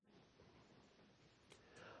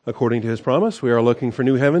According to his promise, we are looking for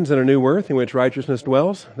new heavens and a new earth in which righteousness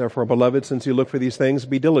dwells. Therefore, beloved, since you look for these things,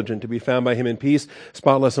 be diligent to be found by him in peace,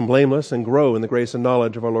 spotless and blameless, and grow in the grace and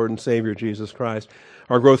knowledge of our Lord and Savior, Jesus Christ.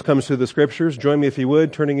 Our growth comes through the Scriptures. Join me, if you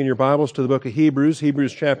would, turning in your Bibles to the book of Hebrews,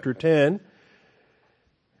 Hebrews chapter 10.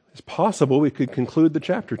 It's possible we could conclude the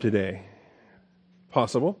chapter today.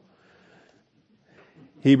 Possible.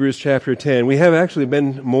 Hebrews chapter 10. We have actually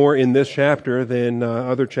been more in this chapter than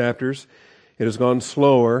other chapters. It has gone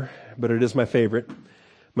slower, but it is my favorite.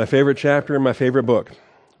 My favorite chapter and my favorite book,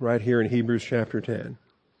 right here in Hebrews chapter 10.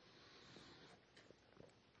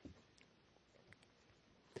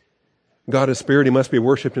 God is spirit. He must be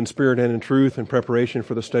worshipped in spirit and in truth. In preparation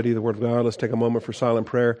for the study of the Word of God, let's take a moment for silent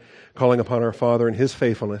prayer, calling upon our Father and His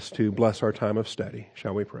faithfulness to bless our time of study.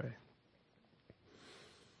 Shall we pray?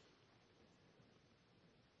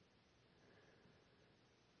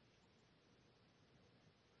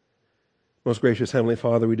 Most gracious Heavenly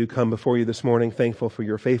Father, we do come before you this morning thankful for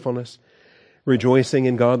your faithfulness, rejoicing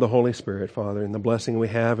in God the Holy Spirit, Father, and the blessing we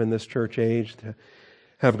have in this church age to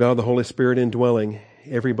have God the Holy Spirit indwelling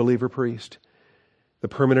every believer priest, the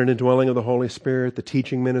permanent indwelling of the Holy Spirit, the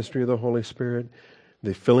teaching ministry of the Holy Spirit,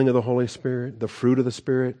 the filling of the Holy Spirit, the fruit of the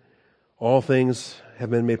Spirit. All things have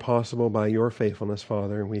been made possible by your faithfulness,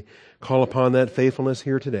 Father, and we call upon that faithfulness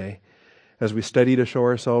here today. As we study to show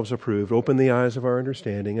ourselves approved, open the eyes of our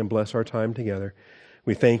understanding and bless our time together.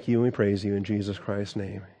 We thank you and we praise you in Jesus Christ's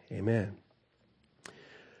name. Amen.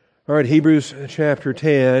 All right, Hebrews chapter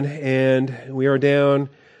 10, and we are down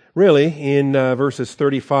really in verses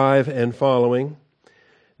 35 and following.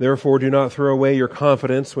 Therefore, do not throw away your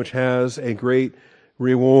confidence, which has a great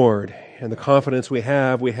reward. And the confidence we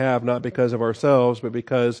have not because of ourselves, but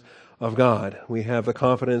because of God. We have the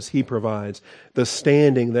confidence He provides, the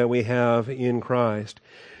standing that we have in Christ.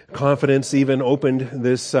 Confidence even opened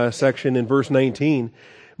this section in verse 19.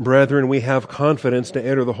 Brethren, we have confidence to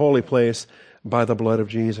enter the holy place by the blood of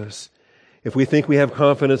Jesus. If we think we have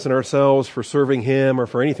confidence in ourselves for serving Him or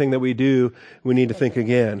for anything that we do, we need to think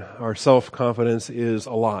again. Our self-confidence is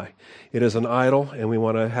a lie. It is an idol, and we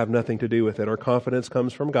want to have nothing to do with it. Our confidence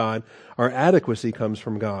comes from God. Our adequacy comes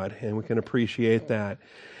from God, and we can appreciate that.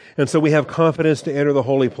 And so we have confidence to enter the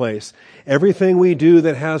holy place. Everything we do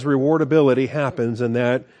that has rewardability happens in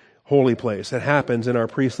that holy place. It happens in our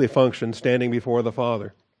priestly function standing before the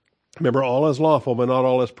Father. Remember, all is lawful, but not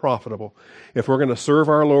all is profitable. If we're going to serve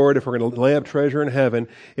our Lord, if we're going to lay up treasure in heaven,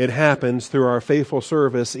 it happens through our faithful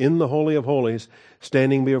service in the Holy of Holies,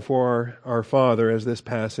 standing before our Father, as this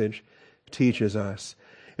passage teaches us.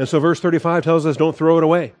 And so verse 35 tells us, don't throw it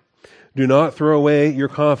away. Do not throw away your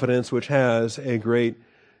confidence, which has a great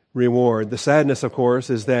reward. The sadness, of course,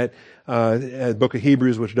 is that the book of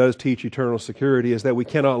Hebrews, which does teach eternal security, is that we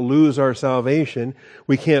cannot lose our salvation.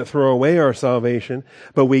 We can't throw away our salvation,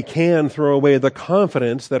 but we can throw away the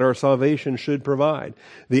confidence that our salvation should provide.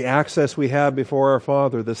 The access we have before our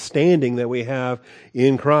Father, the standing that we have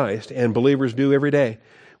in Christ, and believers do every day.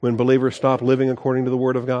 When believers stop living according to the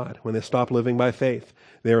Word of God, when they stop living by faith,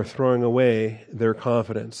 they are throwing away their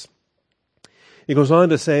confidence. He goes on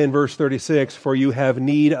to say in verse 36, for you have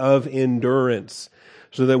need of endurance,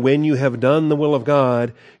 so that when you have done the will of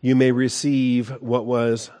God, you may receive what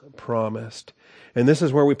was promised. And this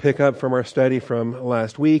is where we pick up from our study from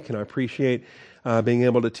last week, and I appreciate being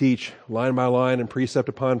able to teach line by line and precept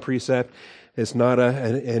upon precept. It's not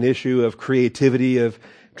an issue of creativity, of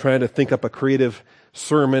trying to think up a creative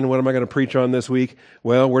sermon. What am I going to preach on this week?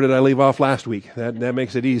 Well, where did I leave off last week? That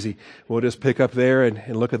makes it easy. We'll just pick up there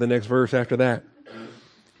and look at the next verse after that.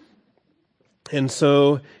 And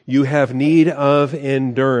so you have need of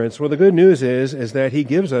endurance. Well, the good news is that He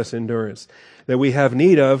gives us endurance, that we have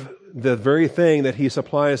need of the very thing that He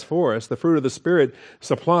supplies for us. The fruit of the Spirit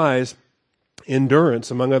supplies endurance,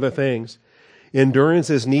 among other things. Endurance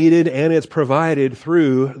is needed and it's provided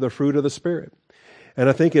through the fruit of the Spirit. And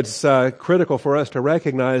I think it's critical for us to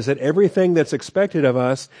recognize that everything that's expected of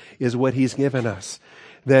us is what He's given us.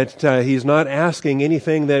 That He's not asking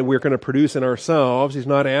anything that we're going to produce in ourselves. He's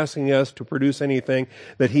not asking us to produce anything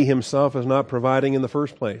that He Himself is not providing in the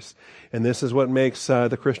first place. And this is what makes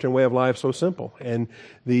the Christian way of life so simple. And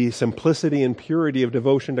the simplicity and purity of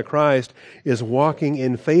devotion to Christ is walking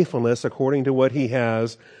in faithfulness according to what He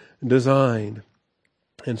has designed.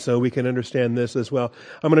 And so we can understand this as well.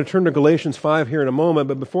 I'm going to turn to Galatians 5 here in a moment,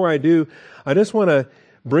 but before I do, I just want to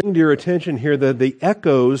bring to your attention here the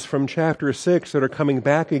echoes from chapter 6 that are coming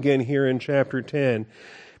back again here in chapter 10.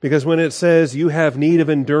 Because when it says you have need of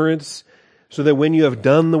endurance so that when you have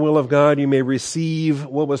done the will of God, you may receive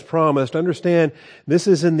what was promised. Understand, this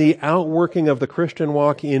is in the outworking of the Christian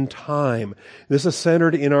walk in time. This is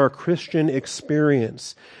centered in our Christian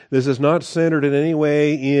experience. This is not centered in any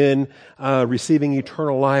way in receiving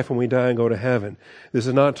eternal life when we die and go to heaven. This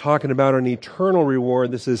is not talking about an eternal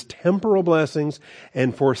reward. This is temporal blessings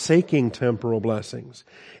and forsaking temporal blessings.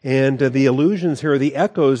 And the allusions here, the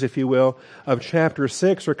echoes, if you will, of chapter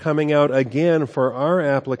 6 are coming out again for our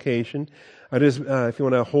application. If you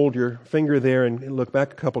want to hold your finger there and look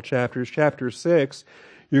back a couple chapters, chapter 6,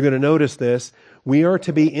 you're going to notice this. We are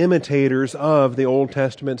to be imitators of the Old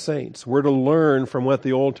Testament saints. We're to learn from what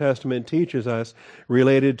the Old Testament teaches us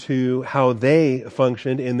related to how they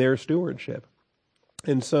functioned in their stewardship.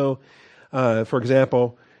 And so, for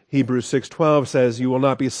example, Hebrews 6:12 says, "You will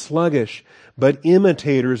not be sluggish, but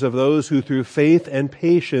imitators of those who through faith and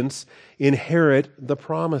patience inherit the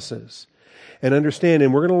promises." And understand,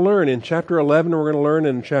 and we're going to learn in chapter 11, we're going to learn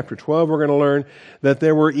in chapter 12, we're going to learn that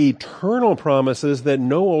there were eternal promises that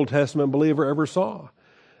no Old Testament believer ever saw.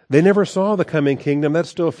 They never saw the coming kingdom. That's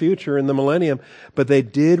still future in the millennium. But they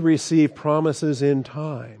did receive promises in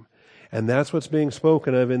time. And that's what's being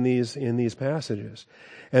spoken of in these passages.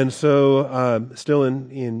 And so, still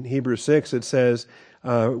in Hebrews 6, it says,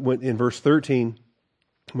 in verse 13,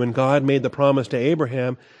 when God made the promise to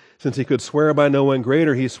Abraham, since he could swear by no one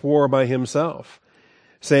greater, he swore by himself,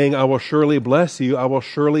 saying, "I will surely bless you, I will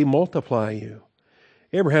surely multiply you."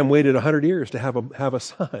 Abraham waited 100 years to have a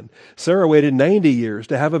son. Sarah waited 90 years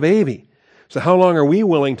to have a baby. So how long are we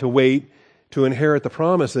willing to wait to inherit the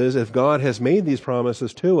promises if God has made these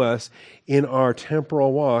promises to us in our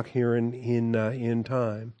temporal walk here in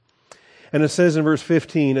time? And it says in verse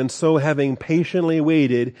 15, "And so having patiently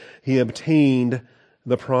waited, he obtained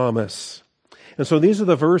the promise." And so these are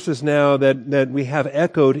the verses now that we have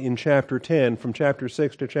echoed in chapter 10, from chapter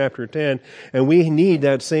 6 to chapter 10, and we need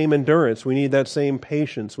that same endurance. We need that same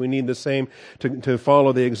patience. We need the same to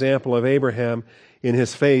follow the example of Abraham in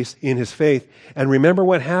his faith. And remember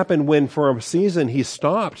what happened when for a season he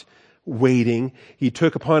stopped waiting. He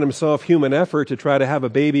took upon himself human effort to try to have a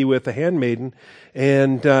baby with the handmaiden,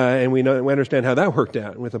 and we understand how that worked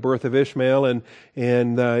out with the birth of Ishmael, and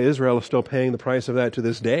Israel is still paying the price of that to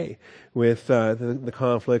this day with the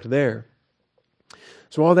conflict there.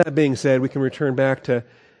 So all that being said, we can return back to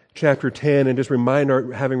chapter 10 and just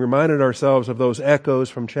having reminded ourselves of those echoes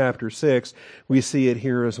from chapter 6, we see it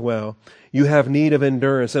here as well. You have need of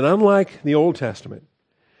endurance, and unlike the Old Testament,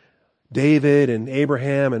 David and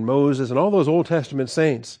Abraham and Moses and all those Old Testament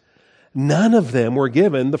saints, none of them were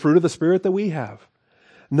given the fruit of the Spirit that we have.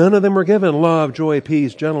 None of them were given love, joy,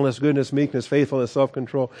 peace, gentleness, goodness, meekness, faithfulness,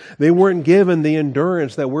 self-control. They weren't given the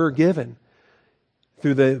endurance that we're given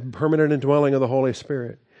through the permanent indwelling of the Holy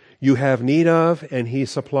Spirit. You have need of, and He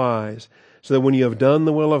supplies, so that when you have done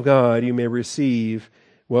the will of God, you may receive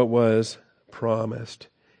what was promised.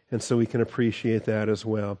 And so we can appreciate that as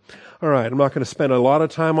well. All right, I'm not going to spend a lot of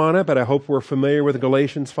time on it, but I hope we're familiar with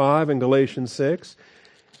Galatians 5 and Galatians 6.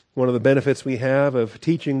 One of the benefits we have of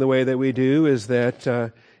teaching the way that we do is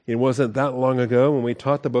that it wasn't that long ago when we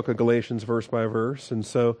taught the book of Galatians verse by verse. And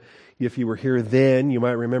so if you were here then, you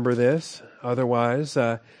might remember this. Otherwise,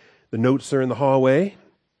 the notes are in the hallway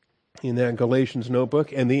in that Galatians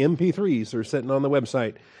notebook, and the MP3s are sitting on the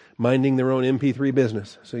website, minding their own MP3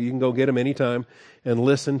 business. So you can go get them anytime and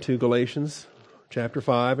listen to Galatians chapter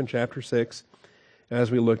 5 and chapter 6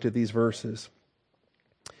 as we looked at these verses.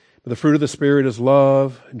 But the fruit of the Spirit is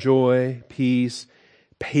love, joy, peace,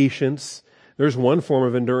 patience. There's one form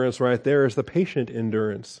of endurance right there, is the patient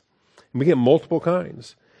endurance. And we get multiple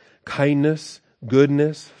kinds. Kindness,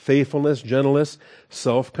 goodness, faithfulness, gentleness,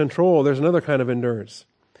 self-control. There's another kind of endurance.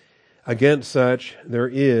 Against such, there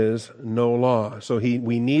is no law. So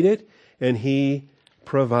we need it, and He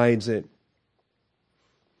provides it.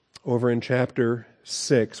 Over in chapter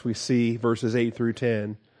 6, we see verses 8 through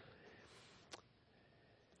 10.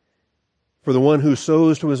 For the one who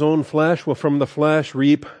sows to his own flesh will from the flesh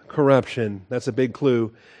reap corruption. That's a big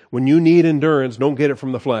clue. When you need endurance, don't get it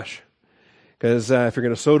from the flesh. Because if you're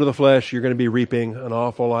going to sow to the flesh, you're going to be reaping an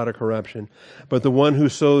awful lot of corruption. But the one who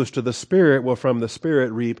sows to the Spirit will from the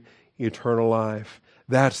Spirit reap eternal life.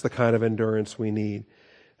 That's the kind of endurance we need.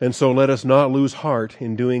 And so let us not lose heart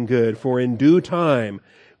in doing good, for in due time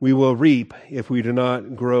we will reap if we do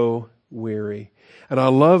not grow weary. And I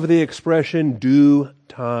love the expression due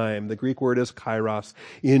time. The Greek word is kairos,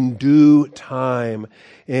 in due time.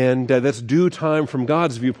 And that's due time from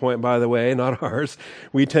God's viewpoint, by the way, not ours.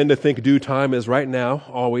 We tend to think due time is right now,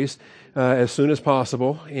 always, as soon as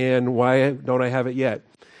possible. And why don't I have it yet?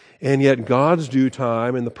 And yet God's due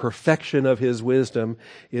time and the perfection of His wisdom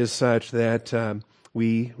is such that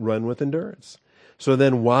we run with endurance. So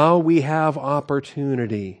then while we have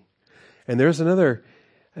opportunity, and there's another,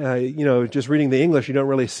 just reading the English, you don't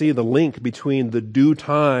really see the link between the due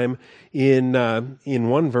time in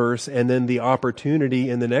one verse and then the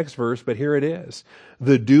opportunity in the next verse, but here it is.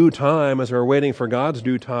 The due time, as we're waiting for God's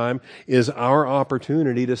due time, is our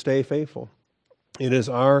opportunity to stay faithful. It is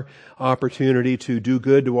our opportunity to do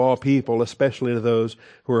good to all people, especially to those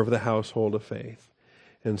who are of the household of faith.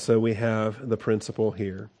 And so we have the principle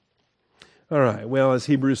here. All right, well, as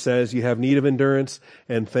Hebrews says, you have need of endurance,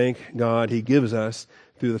 and thank God He gives us,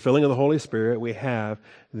 through the filling of the Holy Spirit, we have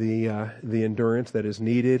the endurance that is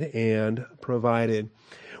needed and provided.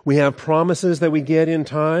 We have promises that we get in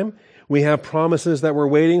time. We have promises that we're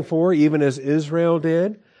waiting for, even as Israel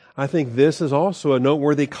did. I think this is also a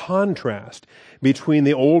noteworthy contrast between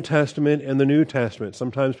the Old Testament and the New Testament.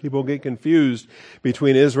 Sometimes people get confused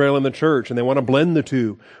between Israel and the church, and they want to blend the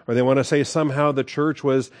two, or they want to say somehow the church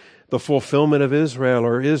was the fulfillment of Israel,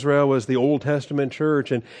 or Israel was the Old Testament church,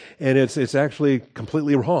 and it's actually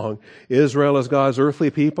completely wrong. Israel is God's earthly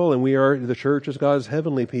people, and the church is God's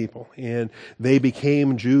heavenly people. And they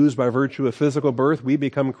became Jews by virtue of physical birth. We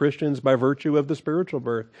become Christians by virtue of the spiritual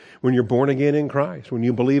birth. When you're born again in Christ, when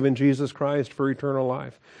you believe in Jesus Christ for eternal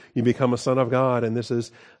life, you become a son of God, and this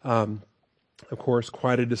is, of course,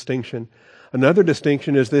 quite a distinction. Another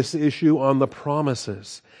distinction is this issue on the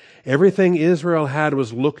promises. Everything Israel had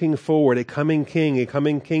was looking forward, a coming king, a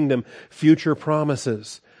coming kingdom, future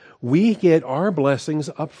promises. We get our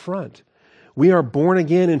blessings up front. We are born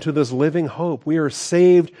again into this living hope. We are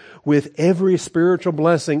saved with every spiritual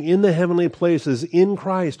blessing in the heavenly places in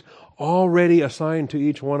Christ, already assigned to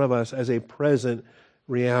each one of us as a present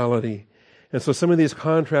reality. And so some of these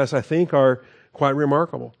contrasts, I think, are quite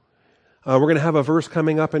remarkable. We're going to have a verse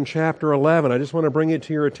coming up in chapter 11. I just want to bring it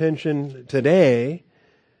to your attention today,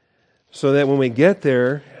 so that when we get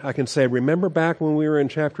there, I can say, remember back when we were in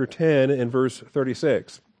chapter 10 and verse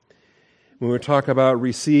 36, when we talk about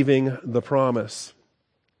receiving the promise.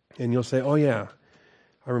 And you'll say, oh yeah,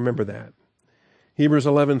 I remember that. Hebrews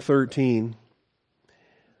 11:13.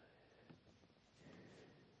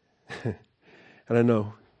 And I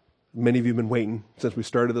know many of you have been waiting since we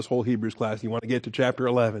started this whole Hebrews class. You want to get to chapter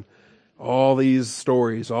 11. All these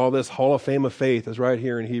stories, all this Hall of Fame of faith is right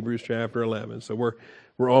here in Hebrews chapter 11. So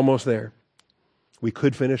we're almost there. We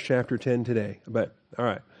could finish chapter 10 today, but all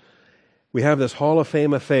right. We have this Hall of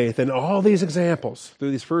Fame of faith and all these examples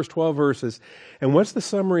through these first 12 verses. And what's the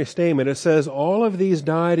summary statement? It says, all of these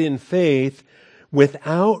died in faith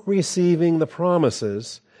without receiving the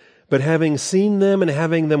promises, but having seen them and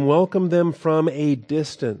having them welcome them from a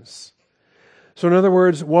distance. So in other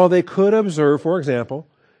words, while they could observe, for example,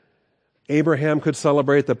 Abraham could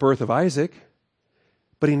celebrate the birth of Isaac,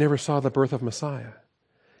 but he never saw the birth of Messiah.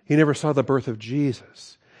 He never saw the birth of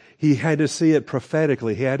Jesus. He had to see it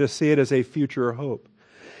prophetically. He had to see it as a future hope.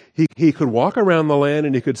 He could walk around the land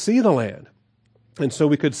and he could see the land. And so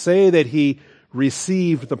we could say that he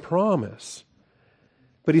received the promise.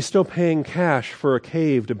 But he's still paying cash for a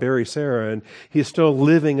cave to bury Sarah, and he's still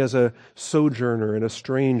living as a sojourner and a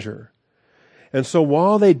stranger. And so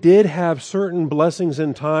while they did have certain blessings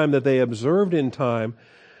in time that they observed in time,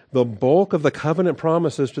 the bulk of the covenant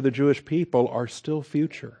promises to the Jewish people are still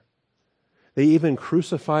future. They even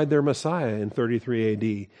crucified their Messiah in 33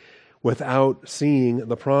 AD without seeing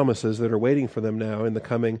the promises that are waiting for them now in the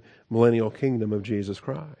coming millennial kingdom of Jesus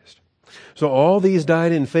Christ. So all these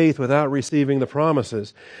died in faith without receiving the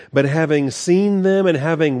promises, but having seen them and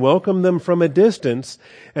having welcomed them from a distance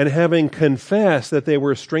and having confessed that they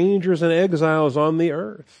were strangers and exiles on the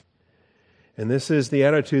earth. And this is the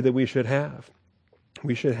attitude that we should have.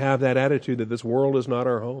 We should have that attitude that this world is not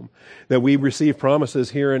our home, that we receive promises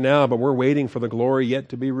here and now, but we're waiting for the glory yet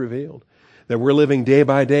to be revealed, that we're living day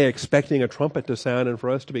by day expecting a trumpet to sound and for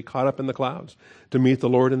us to be caught up in the clouds to meet the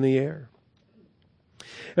Lord in the air.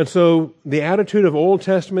 And so the attitude of Old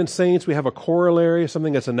Testament saints, we have a corollary,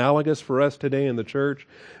 something that's analogous for us today in the church.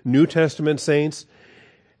 New Testament saints,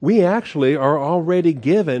 we actually are already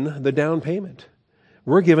given the down payment.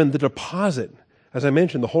 We're given the deposit. As I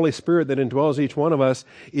mentioned, the Holy Spirit that indwells each one of us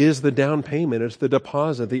is the down payment. It's the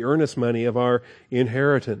deposit, the earnest money of our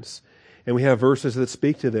inheritance. And we have verses that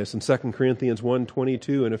speak to this in 2 Corinthians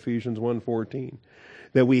 1:22 and Ephesians 1:14,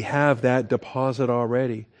 that we have that deposit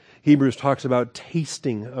already. Hebrews talks about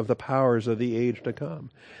tasting of the powers of the age to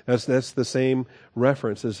come. That's the same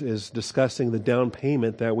reference as discussing the down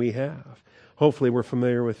payment that we have. Hopefully we're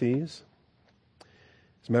familiar with these.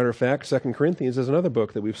 As a matter of fact, 2 Corinthians is another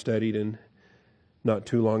book that we've studied in not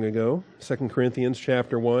too long ago, 2 Corinthians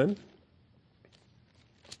chapter 1.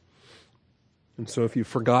 And so if you've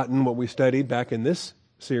forgotten what we studied back in this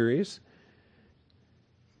series,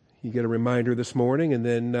 you get a reminder this morning, and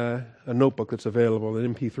then a notebook that's available,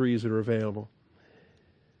 and MP3s that are available.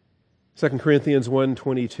 2 Corinthians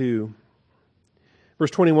 1:22.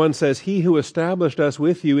 Verse 21 says, "He who established us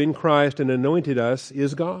with you in Christ and anointed us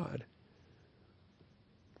is God."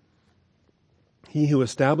 He who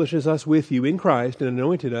establishes us with you in Christ and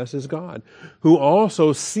anointed us is God, who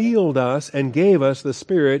also sealed us and gave us the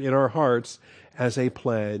Spirit in our hearts as a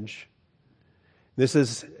pledge. This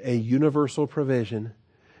is a universal provision.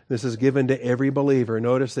 This is given to every believer.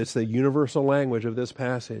 Notice it's the universal language of this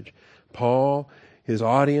passage. Paul, his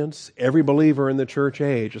audience, every believer in the church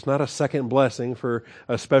age. It's not a second blessing for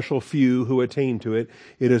a special few who attain to it.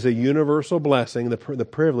 It is a universal blessing, the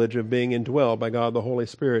privilege of being indwelled by God the Holy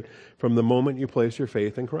Spirit from the moment you place your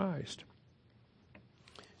faith in Christ.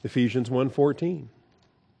 Ephesians 1:14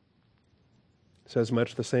 says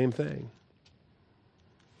much the same thing.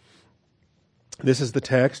 This is the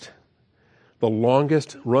text, the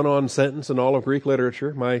longest run-on sentence in all of Greek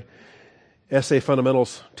literature. My essay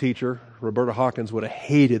fundamentals teacher, Roberta Hawkins, would have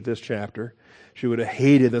hated this chapter. She would have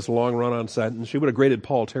hated this long run-on sentence. She would have graded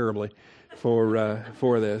Paul terribly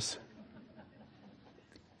for this.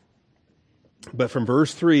 But from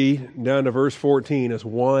verse 3 down to verse 14 is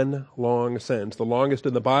one long sentence, the longest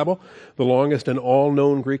in the Bible, the longest in all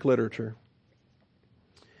known Greek literature.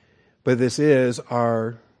 But this is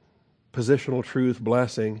our positional truth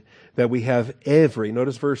blessing that we have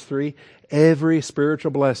notice verse 3, every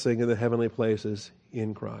spiritual blessing in the heavenly places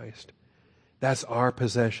in Christ. That's our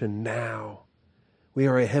possession now. We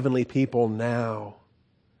are a heavenly people now.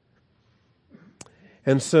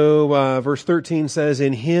 And so verse 13 says,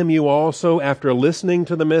 "In him you also, after listening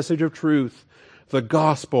to the message of truth, the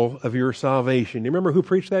gospel of your salvation." Do you remember who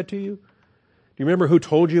preached that to you? Do you remember who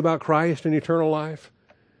told you about Christ and eternal life?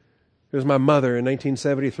 It was my mother in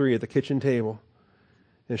 1973 at the kitchen table,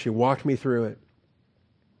 and she walked me through it.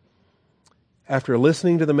 After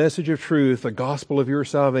listening to the message of truth, the gospel of your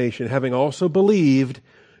salvation, having also believed,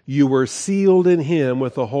 you were sealed in him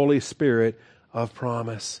with the Holy Spirit of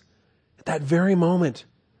promise. At that very moment,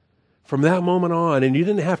 from that moment on, and you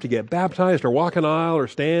didn't have to get baptized or walk an aisle or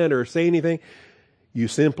stand or say anything. You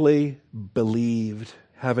simply believed.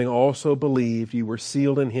 Having also believed, you were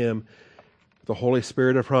sealed in him, the Holy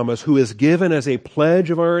Spirit of promise, who is given as a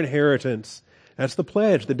pledge of our inheritance. That's the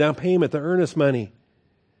pledge, the down payment, the earnest money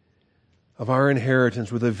of our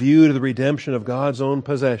inheritance with a view to the redemption of God's own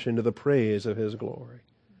possession to the praise of his glory.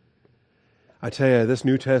 I tell you, this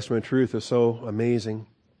New Testament truth is so amazing.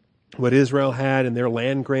 What Israel had in their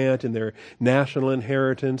land grant and their national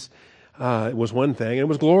inheritance was one thing, and it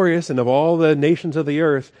was glorious, and of all the nations of the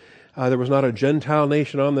earth, there was not a Gentile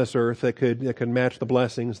nation on this earth that could match the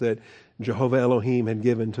blessings that Jehovah Elohim had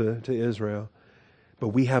given to Israel. But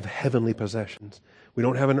we have heavenly possessions. We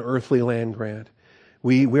don't have an earthly land grant.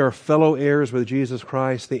 We are fellow heirs with Jesus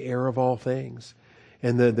Christ, the heir of all things.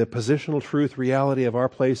 And the positional truth reality of our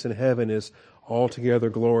place in heaven is altogether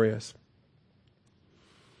glorious.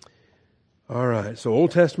 All right, so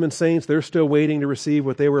Old Testament saints, they're still waiting to receive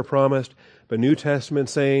what they were promised. But New Testament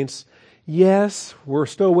saints, yes, we're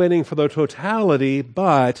still waiting for the totality,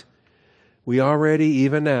 but we already,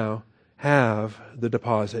 even now, have the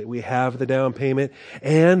deposit. We have the down payment.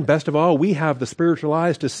 And best of all, we have the spiritual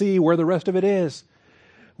eyes to see where the rest of it is.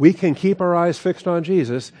 We can keep our eyes fixed on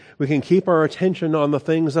Jesus. We can keep our attention on the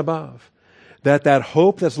things above. That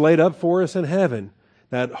hope that's laid up for us in heaven,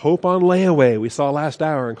 that hope on layaway we saw last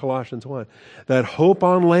hour in Colossians 1, that hope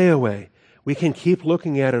on layaway, we can keep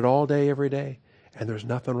looking at it all day, every day. And there's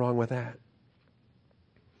nothing wrong with that.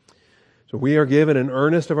 So we are given an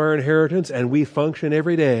earnest of our inheritance, and we function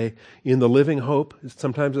every day in the living hope.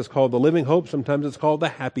 Sometimes it's called the living hope. Sometimes it's called the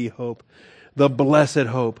happy hope, the blessed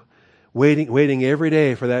hope, waiting every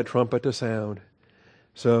day for that trumpet to sound.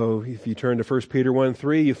 So if you turn to 1 Peter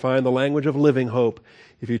 1:3, you find the language of living hope.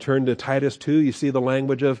 If you turn to Titus 2, you see the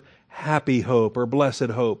language of happy hope or blessed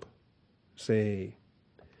hope. See,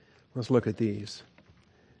 let's look at these.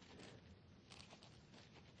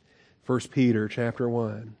 1 Peter chapter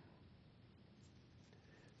 1.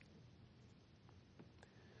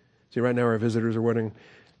 See, right now our visitors are wondering,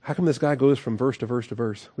 how come this guy goes from verse to verse to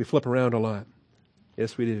verse? We flip around a lot.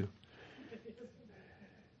 Yes, we do.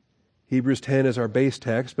 Hebrews 10 is our base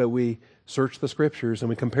text, but we search the Scriptures and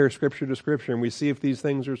we compare Scripture to Scripture and we see if these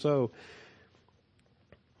things are so.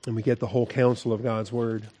 And we get the whole counsel of God's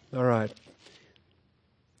Word. All right.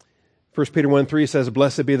 1 Peter 1:3 says,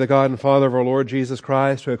 "Blessed be the God and Father of our Lord Jesus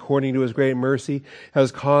Christ, who according to his great mercy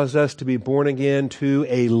has caused us to be born again to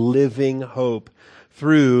a living hope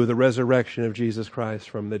through the resurrection of Jesus Christ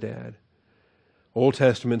from the dead." Old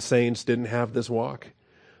Testament saints didn't have this walk.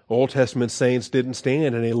 Old Testament saints didn't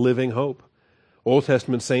stand in a living hope. Old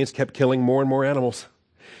Testament saints kept killing more and more animals,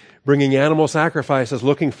 bringing animal sacrifices,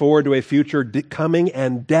 looking forward to a future coming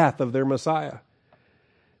and death of their Messiah.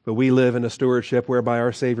 But we live in a stewardship whereby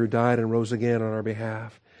our Savior died and rose again on our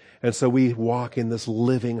behalf. And so we walk in this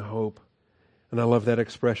living hope. And I love that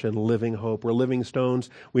expression, living hope. We're living stones.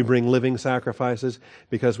 We bring living sacrifices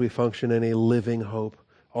because we function in a living hope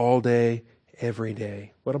all day, every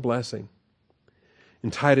day. What a blessing. In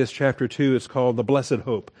Titus chapter 2, it's called the blessed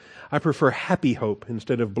hope. I prefer happy hope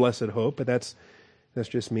instead of blessed hope, but that's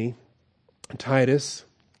just me. Titus.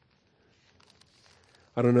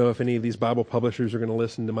 I don't know if any of these Bible publishers are going to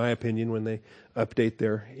listen to my opinion when they update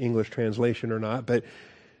their English translation or not, but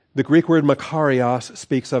the Greek word makarios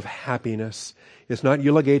speaks of happiness. It's not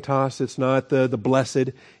eulogetos, it's not the blessed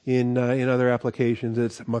in other applications.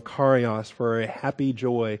 It's makarios, for a happy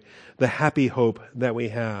joy, the happy hope that we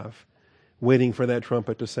have, waiting for that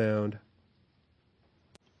trumpet to sound.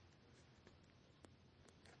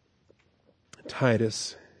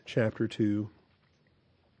 Titus chapter 2.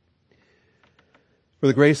 For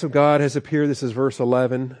the grace of God has appeared, this is verse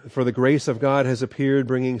 11, for the grace of God has appeared,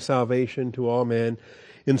 bringing salvation to all men,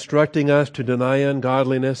 instructing us to deny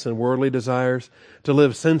ungodliness and worldly desires, to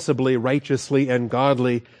live sensibly, righteously, and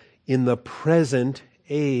godly in the present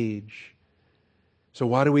age. So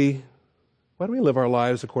why do we live our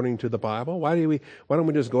lives according to the Bible? Why don't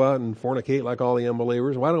we just go out and fornicate like all the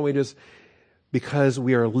unbelievers? Why don't we just, because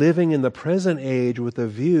we are living in the present age with a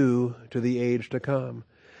view to the age to come.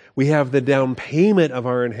 We have the down payment of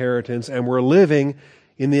our inheritance, and we're living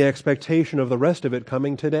in the expectation of the rest of it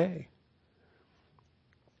coming today.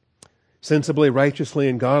 Sensibly, righteously,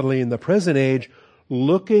 and godly in the present age,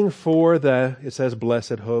 looking for it says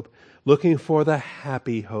blessed hope, looking for the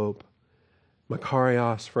happy hope.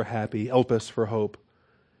 Makarios for happy, elpis for hope.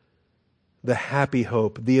 The happy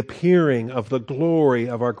hope, the appearing of the glory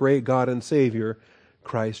of our great God and Savior,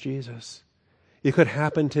 Christ Jesus. It could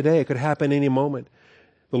happen today. It could happen any moment.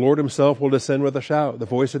 The Lord himself will descend with a shout. The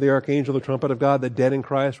voice of the archangel, the trumpet of God, the dead in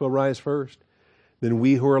Christ will rise first. Then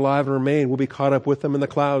we who are alive and remain will be caught up with them in the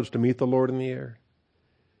clouds to meet the Lord in the air.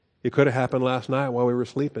 It could have happened last night while we were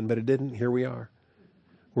sleeping, but it didn't. Here we are.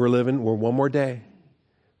 We're one more day.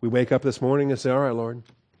 We wake up this morning and say, all right, Lord,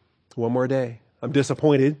 one more day. I'm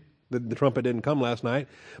disappointed that the trumpet didn't come last night,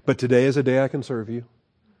 but today is a day I can serve you.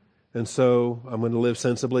 And so I'm going to live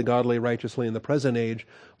sensibly, godly, righteously in the present age,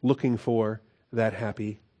 looking for that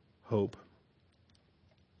happy hope.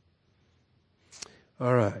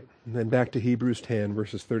 All right. And then back to Hebrews 10,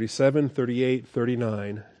 verses 37, 38,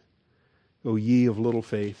 39. O ye of little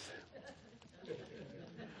faith.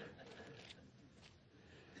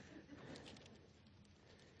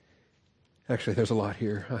 Actually, there's a lot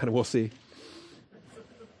here. We'll see.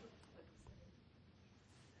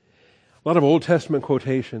 A lot of Old Testament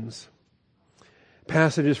quotations.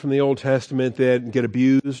 Passages from the Old Testament that get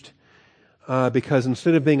abused because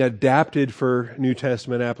instead of being adapted for New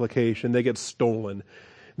Testament application, they get stolen.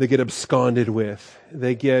 They get absconded with.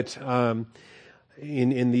 They get,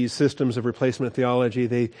 in these systems of replacement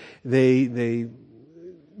theology, they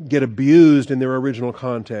get abused in their original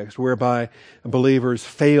context, whereby believers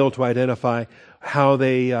fail to identify how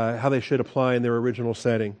they should apply in their original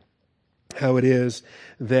setting. How it is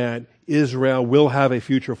that Israel will have a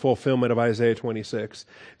future fulfillment of Isaiah 26.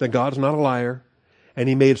 That God's not a liar, and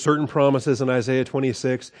He made certain promises in Isaiah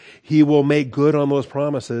 26. He will make good on those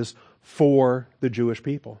promises for the Jewish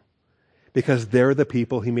people, because they're the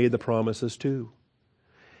people He made the promises to.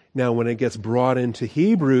 Now, when it gets brought into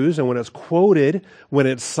Hebrews, and when it's quoted, when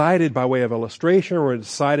it's cited by way of illustration, or it's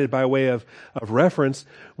cited by way of reference,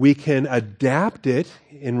 we can adapt it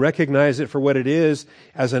and recognize it for what it is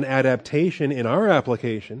as an adaptation in our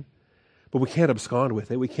application. But we can't abscond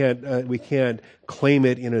with it. We can't claim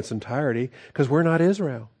it in its entirety, because we're not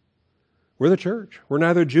Israel. We're the church. We're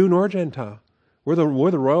neither Jew nor Gentile. We're the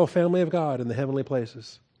royal family of God in the heavenly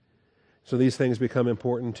places. So these things become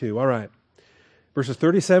important too. All right. Verses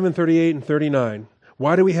 37, 38, and 39.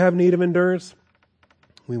 Why do we have need of endurance?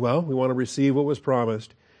 We want to receive what was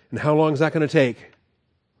promised. And how long is that going to take?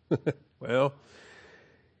 Well,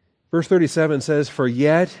 verse 37 says, for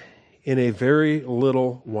yet in a very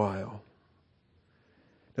little while.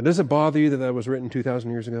 Now, does it bother you that was written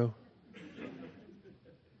 2,000 years ago?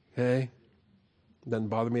 Okay? It doesn't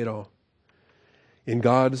bother me at all. In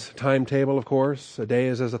God's timetable, of course, a day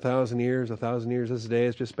is as 1,000 years, 1,000 years as a day.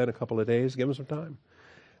 It's just been a couple of days. Give him some time.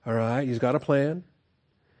 All right, he's got a plan.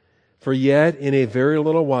 For yet in a very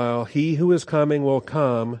little while, he who is coming will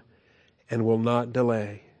come and will not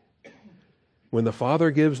delay. When the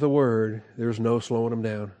Father gives the word, there's no slowing him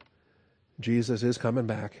down. Jesus is coming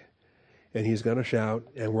back, and he's going to shout,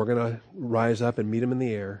 and we're going to rise up and meet him in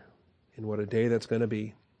the air. And what a day that's going to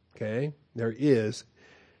be. Okay? There is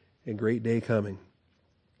a great day coming.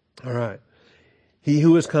 All right. He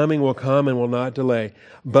who is coming will come and will not delay.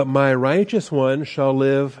 But my righteous one shall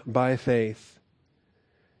live by faith.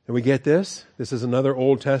 And we get this. This is another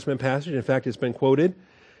Old Testament passage. In fact, it's been quoted.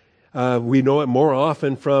 We know it more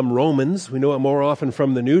often from Romans. We know it more often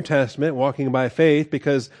from the New Testament, walking by faith,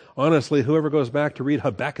 because honestly, whoever goes back to read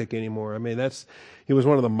Habakkuk anymore? I mean, he was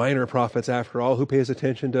one of the minor prophets after all. Who pays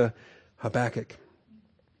attention to Habakkuk?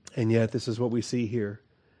 And yet, this is what we see here.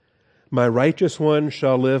 My righteous one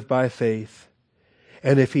shall live by faith.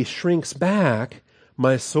 And if he shrinks back,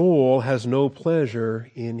 my soul has no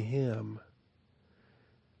pleasure in him.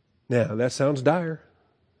 Now, that sounds dire,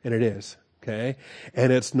 and it is, okay?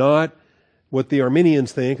 And it's not what the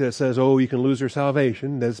Arminians think that says, oh, you can lose your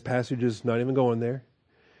salvation. This passage is not even going there.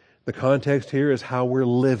 The context here is how we're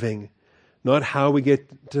living, not how we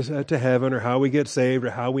get to heaven or how we get saved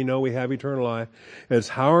or how we know we have eternal life. It's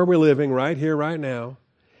how are we living right here, right now?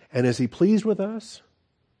 And is he pleased with us,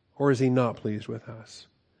 or is he not pleased with us?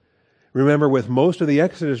 Remember, with most of the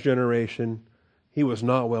Exodus generation, he was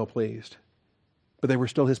not well pleased. But they were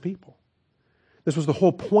still his people. This was the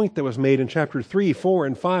whole point that was made in chapter 3, 4,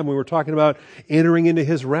 and 5 when we were talking about entering into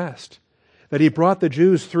his rest. That he brought the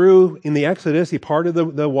Jews through in the Exodus. He parted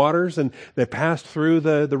the waters, and they passed through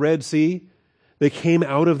the Red Sea. They came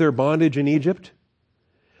out of their bondage in Egypt.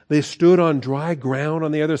 They stood on dry ground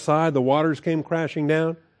on the other side. The waters came crashing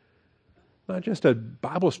down. Not just a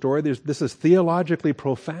Bible story. This is theologically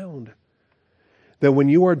profound. That when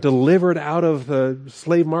you are delivered out of the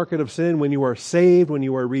slave market of sin, when you are saved, when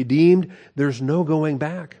you are redeemed, there's no going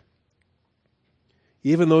back.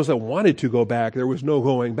 Even those that wanted to go back, there was no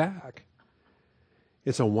going back.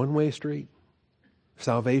 It's a one-way street.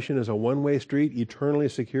 Salvation is a one-way street, eternally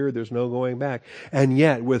secure. There's no going back. And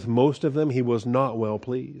yet, with most of them, he was not well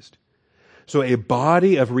pleased. So a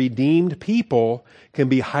body of redeemed people can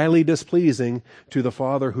be highly displeasing to the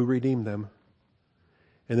Father who redeemed them.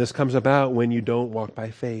 And this comes about when you don't walk by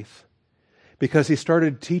faith. Because he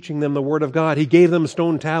started teaching them the Word of God. He gave them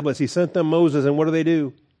stone tablets. He sent them Moses. And what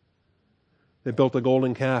do? They built a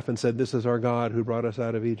golden calf and said, this is our God who brought us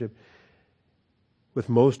out of Egypt. With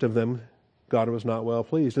most of them, God was not well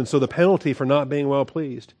pleased. And so the penalty for not being well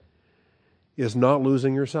pleased is not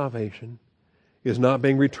losing your salvation, is not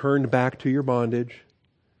being returned back to your bondage.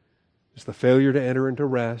 It's the failure to enter into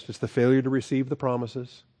rest. It's the failure to receive the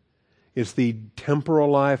promises. It's the temporal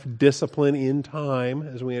life discipline in time,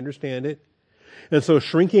 as we understand it. And so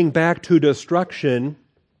shrinking back to destruction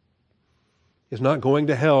is not going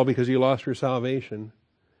to hell because you lost your salvation.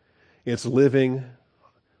 It's living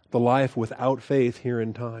the life without faith here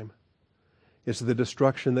in time. It's the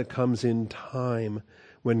destruction that comes in time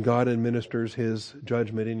when God administers his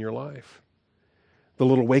judgment in your life. The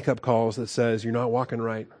little wake-up calls that says you're not walking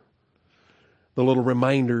right. The little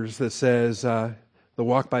reminders that says the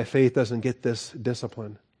walk by faith doesn't get this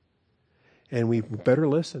discipline. And we better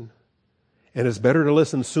listen. And it's better to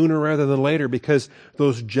listen sooner rather than later because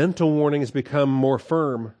those gentle warnings become more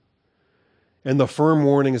firm. And the firm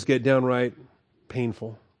warnings get downright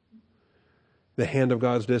painful. The hand of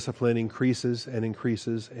God's discipline increases and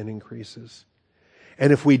increases and increases.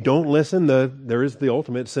 And if we don't listen, there is the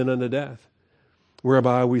ultimate sin unto death,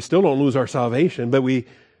 whereby we still don't lose our salvation, but we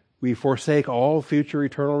forsake all future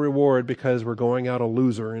eternal reward because we're going out a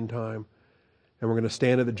loser in time. And we're going to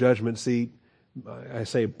stand at the judgment seat, I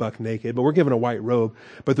say buck naked, but we're given a white robe.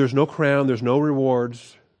 But there's no crown, there's no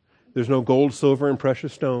rewards, there's no gold, silver, and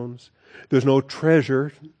precious stones. There's no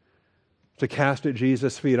treasure to cast at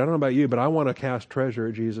Jesus' feet. I don't know about you, but I want to cast treasure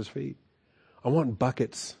at Jesus' feet. I want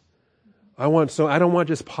buckets. I don't want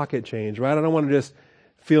just pocket change, right? I don't want to just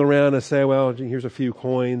feel around and say, well, here's a few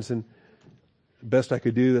coins and the best I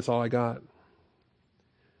could do, that's all I got.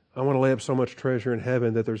 I want to lay up so much treasure in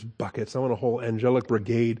heaven that there's buckets. I want a whole angelic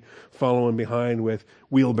brigade following behind with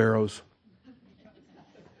wheelbarrows.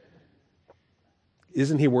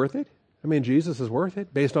 Isn't he worth it? I mean, Jesus is worth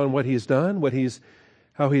it based on what he's done,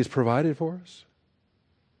 how he's provided for us.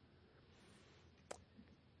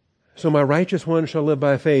 So my righteous one shall live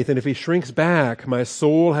by faith, and if he shrinks back, my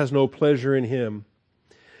soul has no pleasure in him.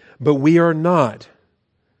 But we are not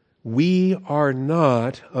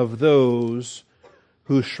of those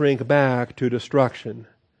who shrink back to destruction,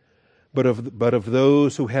 but of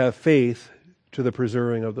those who have faith to the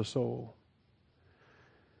preserving of the soul.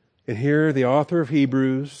 And here the author of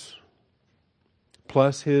Hebrews,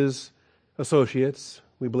 plus his associates,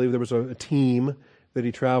 we believe there was a team that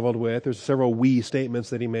he traveled with. There's several we statements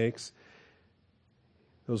that he makes.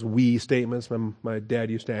 Those we statements, my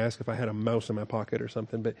dad used to ask if I had a mouse in my pocket or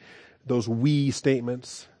something, but those we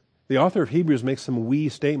statements, the author of Hebrews makes some we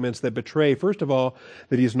statements that betray, first of all,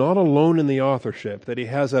 that he's not alone in the authorship, that he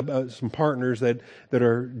has some partners that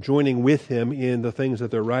are joining with him in the things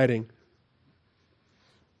that they're writing.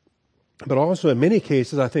 But also in many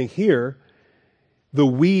cases, I think here, the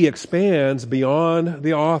we expands beyond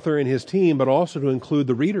the author and his team, but also to include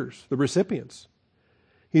the readers, the recipients.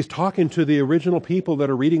 He's talking to the original people that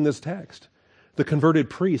are reading this text. The converted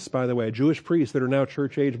priests, by the way, Jewish priests that are now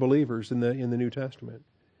church-age believers in the New Testament.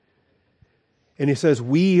 And he says,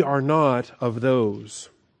 we are not of those.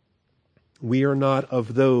 We are not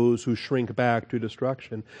of those who shrink back to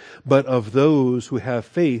destruction, but of those who have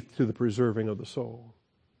faith to the preserving of the soul.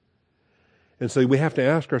 And so we have to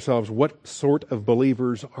ask ourselves, what sort of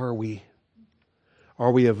believers are we?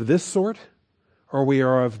 Are we of this sort, or we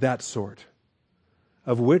are of that sort?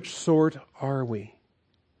 Of which sort are we?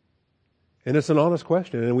 And it's an honest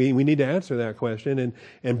question, and we need to answer that question,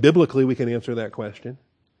 and biblically we can answer that question.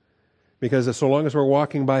 Because so long as we're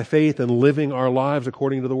walking by faith and living our lives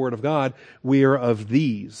according to the Word of God, we are of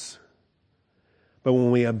these. But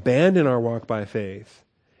when we abandon our walk by faith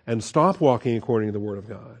and stop walking according to the Word of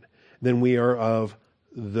God, then we are of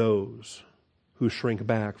those who shrink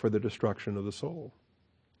back for the destruction of the soul.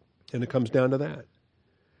 And it comes down to that.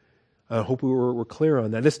 I hope we're clear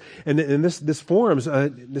on that. This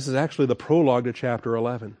is actually the prologue to chapter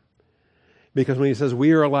 11. Because when he says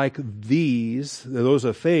we are like these, those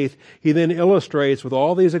of faith, he then illustrates with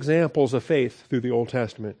all these examples of faith through the Old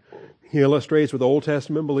Testament. He illustrates with Old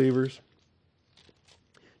Testament believers,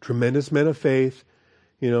 tremendous men of faith,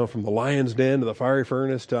 from the lion's den to the fiery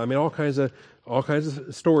furnace to, all kinds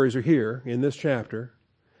of stories are here in this chapter.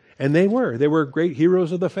 And they were great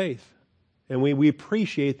heroes of the faith. And we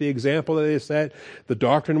appreciate the example that they set, the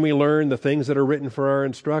doctrine we learn, the things that are written for our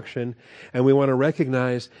instruction, and we want to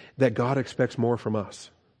recognize that God expects more from us.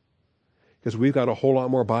 Because we've got a whole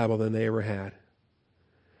lot more Bible than they ever had.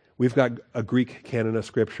 We've got a Greek canon of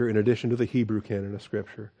Scripture in addition to the Hebrew canon of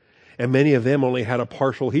Scripture. And many of them only had a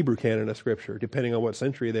partial Hebrew canon of Scripture, depending on what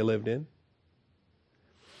century they lived in.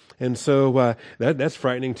 And so that's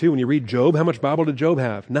frightening too. When you read Job, how much Bible did Job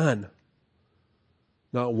have? None.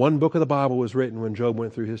 Not one book of the Bible was written when Job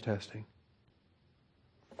went through his testing.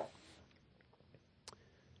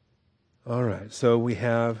 All right, so we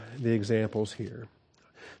have the examples here.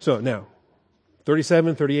 So now,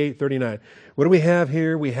 37, 38, 39. What do we have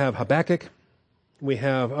here? We have Habakkuk. We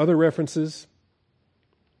have other references.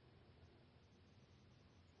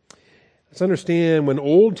 Let's understand when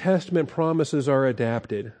Old Testament promises are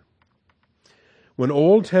adapted. When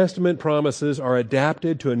Old Testament promises are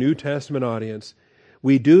adapted to a New Testament audience,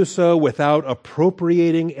 we do so without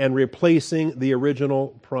appropriating and replacing the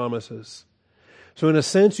original promises. So in a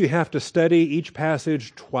sense, you have to study each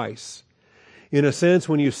passage twice. In a sense,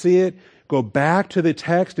 when you see it, go back to the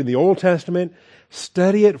text in the Old Testament,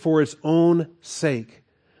 study it for its own sake.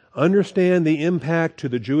 Understand the impact to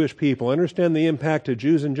the Jewish people. Understand the impact to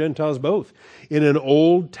Jews and Gentiles both in an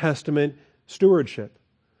Old Testament stewardship,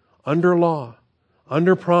 under law,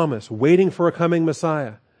 under promise, waiting for a coming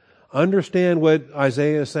Messiah. Understand what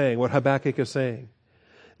Isaiah is saying, what Habakkuk is saying.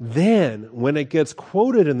 Then, when it gets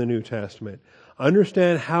quoted in the New Testament,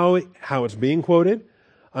 understand how it's being quoted,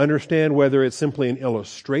 understand whether it's simply an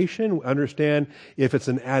illustration, understand if it's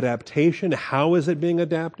an adaptation, how is it being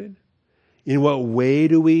adapted, in what way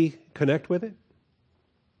do we connect with it,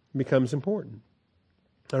 it becomes important.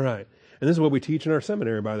 All right. And this is what we teach in our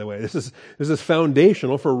seminary, by the way. This is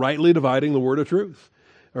foundational for rightly dividing the word of truth.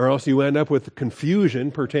 Or else you end up with confusion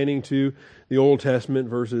pertaining to the Old Testament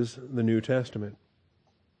versus the New Testament.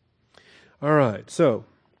 All right, so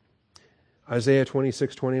Isaiah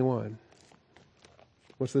 26:21.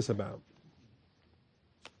 What's this about?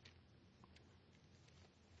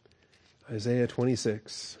 Isaiah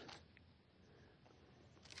 26.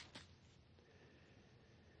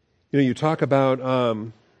 You talk about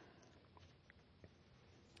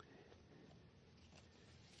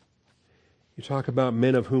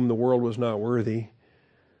men of whom the world was not worthy,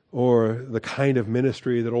 or the kind of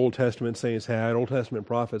ministry that Old Testament saints had, Old Testament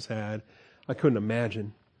prophets had. I couldn't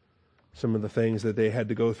imagine some of the things that they had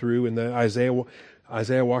to go through. And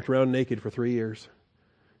Isaiah walked around naked for 3 years,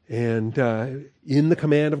 and in the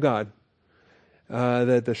command of God.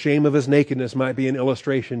 that the shame of his nakedness might be an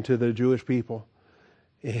illustration to the Jewish people.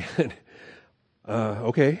 And,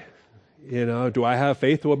 okay, do I have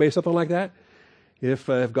faith to obey something like that? If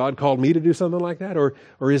God called me to do something like that? Or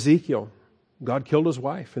Ezekiel, God killed his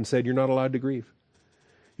wife and said, you're not allowed to grieve.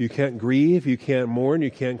 You can't grieve, you can't mourn,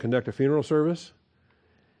 you can't conduct a funeral service.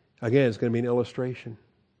 Again, it's going to be an illustration.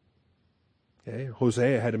 Okay?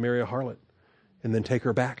 Hosea had to marry a harlot and then take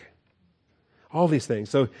her back. All these things.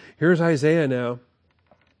 So here's Isaiah now.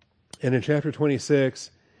 And in chapter 26,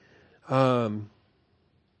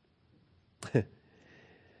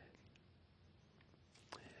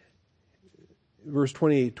 verse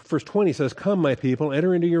 20 says, come, my people,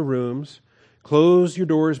 enter into your rooms, close your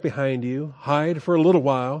doors behind you, hide for a little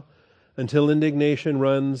while until indignation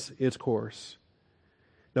runs its course.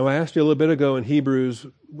 Now, I asked you a little bit ago in Hebrews,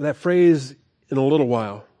 that phrase, in a little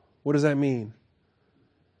while, what does that mean?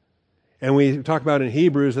 And we talk about in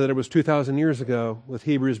Hebrews that it was 2,000 years ago, with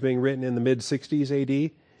Hebrews being written in the mid-60s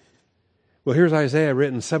AD. Well, here's Isaiah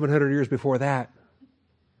written 700 years before that.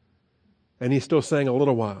 And he's still saying a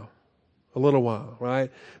little while. A little while,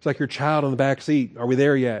 right? It's like your child in the back seat. Are we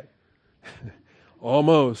there yet?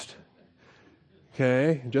 Almost.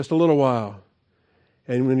 Okay, just a little while.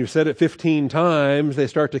 And when you said it 15 times, they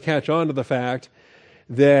start to catch on to the fact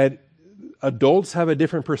that adults have a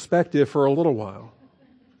different perspective for a little while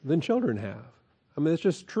than children have. I mean, it's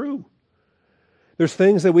just true. There's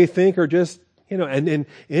things that we think are just, and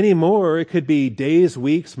anymore, it could be days,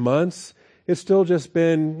 weeks, months. It's still just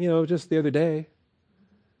been, just the other day.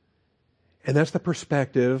 And that's the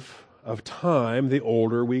perspective of time, the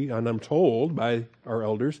older and I'm told by our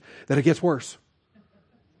elders, that it gets worse.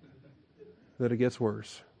 That it gets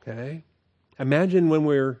worse, okay? Imagine when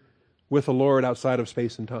we're with the Lord outside of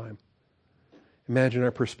space and time. Imagine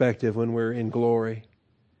our perspective when we're in glory.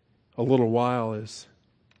 A little while is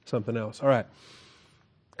something else. All right.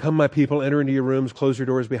 Come, my people, enter into your rooms, close your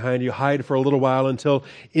doors behind you, hide for a little while until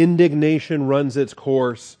indignation runs its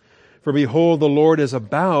course. For behold, the Lord is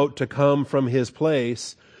about to come from his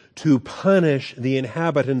place to punish the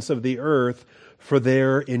inhabitants of the earth for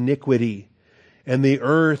their iniquity. And the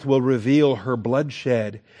earth will reveal her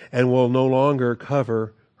bloodshed and will no longer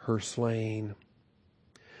cover her slain.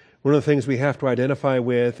 One of the things we have to identify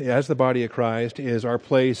with as the body of Christ is our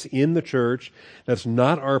place in the church. That's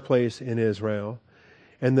not our place in Israel.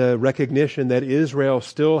 And the recognition that Israel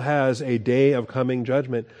still has a day of coming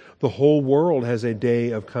judgment. The whole world has a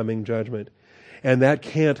day of coming judgment. And that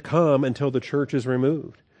can't come until the church is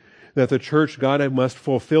removed. That the church, God must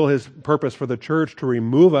fulfill his purpose for the church to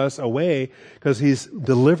remove us away because he's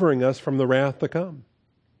delivering us from the wrath to come.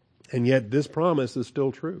 And yet this promise is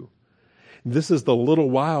still true. This is the little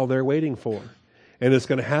while they're waiting for. And it's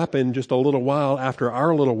going to happen just a little while after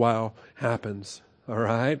our little while happens. All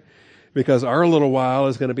right? Because our little while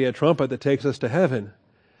is going to be a trumpet that takes us to heaven.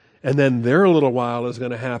 And then their little while is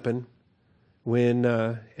going to happen when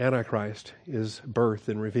Antichrist is birthed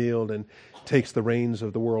and revealed and takes the reins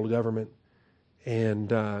of the world government.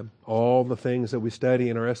 And all the things that we study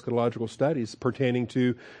in our eschatological studies pertaining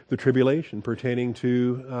to the tribulation, pertaining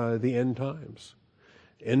to the end times.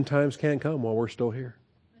 End times can't come while we're still here.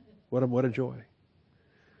 What a joy.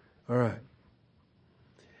 All right.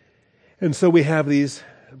 And so we have these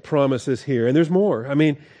promises here. And there's more. I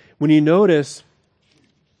mean, when you notice,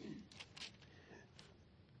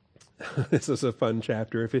 this is a fun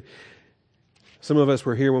chapter. Some of us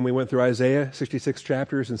were here when we went through Isaiah, 66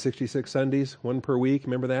 chapters and 66 Sundays, one per week.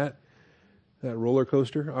 Remember that? That roller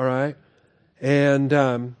coaster? All right. And,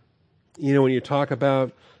 when you talk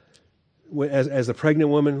about as a pregnant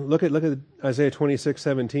woman, look at Isaiah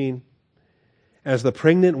 26:17. As the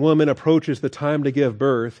pregnant woman approaches the time to give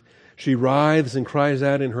birth, she writhes and cries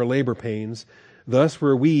out in her labor pains. Thus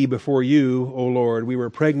were we before you, O Lord. We were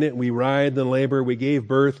pregnant, we writhed in labor, we gave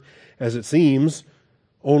birth, as it seems,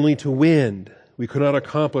 only to wind. We could not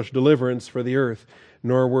accomplish deliverance for the earth,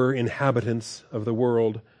 nor were inhabitants of the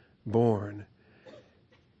world born.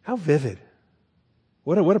 How vivid.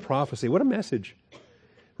 What a prophecy. What a message.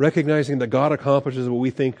 Recognizing that God accomplishes what we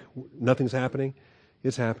think nothing's happening.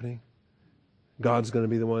 It's happening. God's going to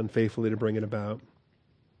be the one faithfully to bring it about.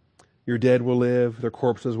 Your dead will live, their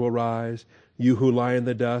corpses will rise. You who lie in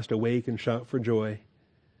the dust, awake and shout for joy.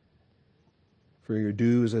 For your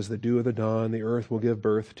dew is as the dew of the dawn. The earth will give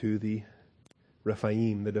birth to the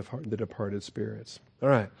Rephaim, the departed spirits. All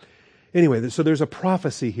right. Anyway, so there's a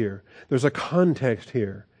prophecy here. There's a context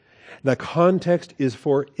here. The context is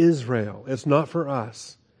for Israel. It's not for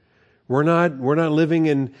us. We're not living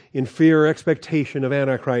in fear or expectation of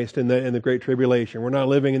Antichrist in the Great Tribulation. We're not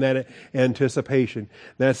living in that anticipation.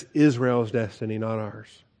 That's Israel's destiny, not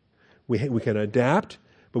ours. We can adapt,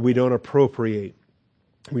 but we don't appropriate.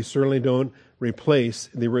 We certainly don't replace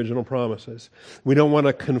the original promises. We don't want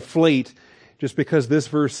to conflate just because this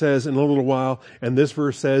verse says in a little while and this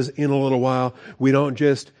verse says in a little while. We don't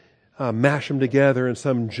just mash them together in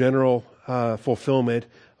some general fulfillment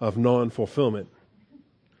of non-fulfillment.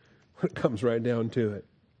 It comes right down to it.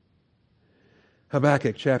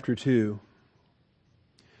 Habakkuk chapter 2.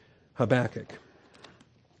 Habakkuk.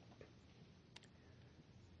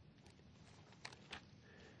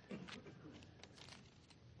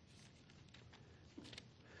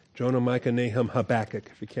 Jonah, Micah, Nahum,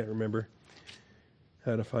 Habakkuk, if you can't remember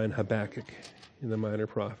how to find Habakkuk in the minor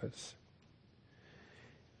prophets.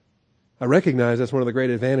 I recognize that's one of the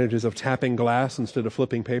great advantages of tapping glass instead of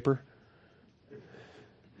flipping paper.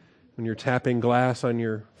 When you're tapping glass on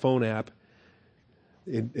your phone app,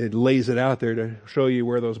 it lays it out there to show you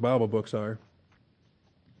where those Bible books are.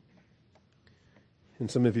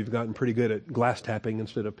 And some of you have gotten pretty good at glass tapping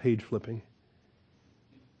instead of page flipping.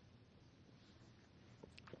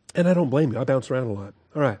 And I don't blame you. I bounce around a lot.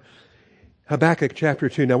 All right. Habakkuk chapter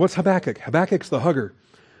 2. Now, what's Habakkuk? Habakkuk's the hugger.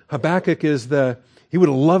 Habakkuk is he would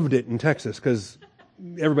have loved it in Texas because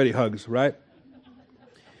everybody hugs, right?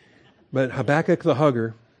 But Habakkuk the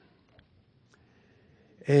hugger.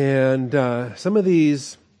 And some of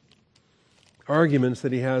these arguments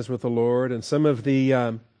that he has with the Lord and some of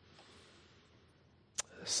the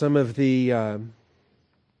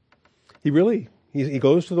he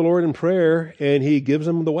goes to the Lord in prayer and he gives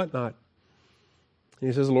him the whatnot. And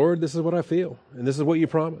he says, Lord, this is what I feel and this is what you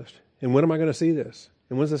promised. And when am I going to see this?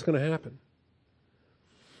 And when's this going to happen?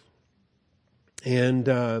 And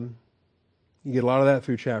you get a lot of that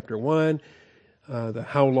through chapter 1. The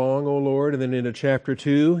how long, O Lord, and then into chapter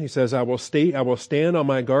 2, he says, I will stand on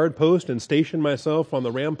my guard post and station myself on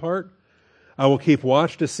the rampart. I will keep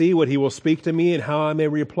watch to see what he will speak to me and how I may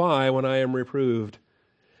reply when I am reproved.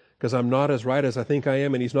 Because I'm not as right as I think I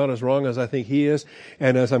am, and he's not as wrong as I think he is.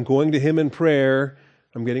 And as I'm going to him in prayer,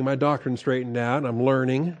 I'm getting my doctrine straightened out, and I'm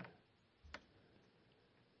learning.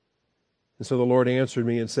 And so the Lord answered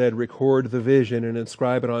me and said, record the vision and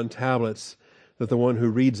inscribe it on tablets, that the one who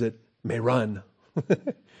reads it may run.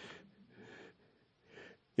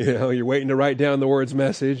 You're waiting to write down the word's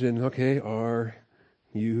message, and okay, R-U-N.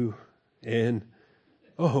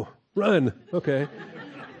 Oh, run. Okay,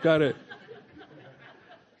 got it.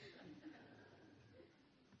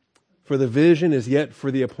 For the vision is yet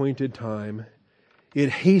for the appointed time. It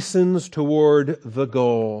hastens toward the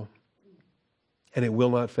goal, and it will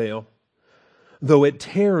not fail. Though it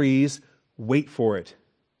tarries, wait for it,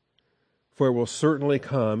 for it will certainly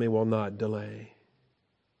come, it will not delay.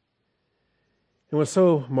 And what's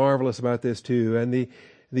so marvelous about this too, and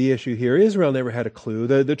the issue here, Israel never had a clue.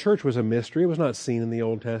 The church was a mystery. It was not seen in the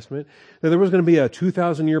Old Testament. There was going to be a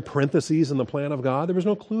 2,000-year parenthesis in the plan of God. There was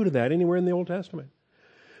no clue to that anywhere in the Old Testament.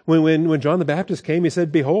 When John the Baptist came, he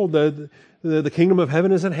said, behold, the kingdom of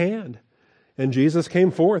heaven is at hand. And Jesus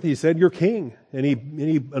came forth. He said, you're king. And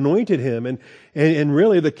he anointed him. And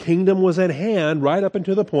really the kingdom was at hand right up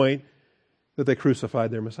until the point that they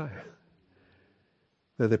crucified their Messiah.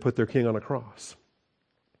 That they put their king on a cross.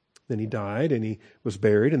 Then he died and he was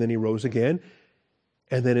buried and then he rose again.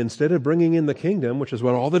 And then instead of bringing in the kingdom, which is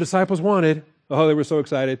what all the disciples wanted, oh, they were so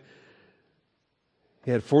excited.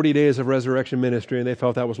 He had 40 days of resurrection ministry and they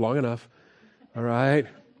felt that was long enough. All right,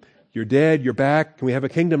 you're dead, you're back, can we have a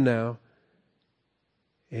kingdom now?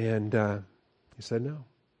 And he said no.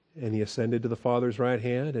 And he ascended to the Father's right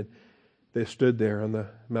hand and they stood there on the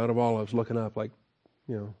Mount of Olives looking up like,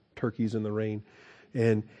 turkeys in the rain.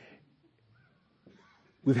 And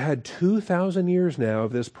we've had 2,000 years now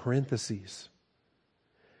of this parenthesis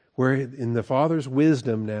where in the Father's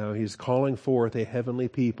wisdom now he's calling forth a heavenly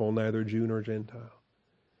people, neither Jew nor Gentile.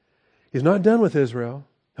 He's not done with Israel.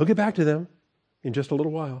 He'll get back to them in just a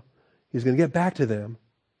little while. He's going to get back to them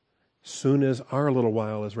as soon as our little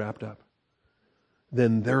while is wrapped up.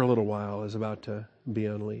 Then their little while is about to be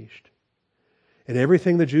unleashed. And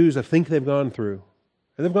everything the Jews think they've gone through,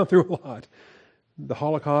 and they've gone through a lot, the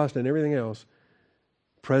Holocaust and everything else,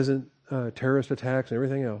 present terrorist attacks and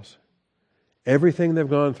everything else, everything they've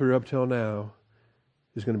gone through up till now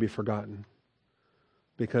is going to be forgotten.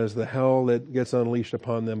 Because the hell that gets unleashed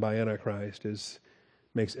upon them by Antichrist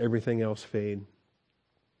makes everything else fade.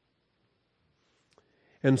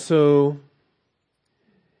 And so,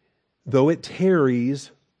 though it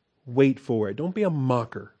tarries, wait for it. Don't be a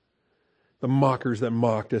mocker. The mockers that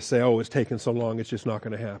mock to say, oh, it's taken so long, it's just not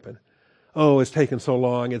going to happen. Oh, it's taken so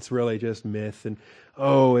long, it's really just myth. And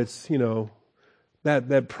oh, it's,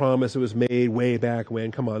 that promise that was made way back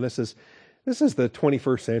when. Come on, this is the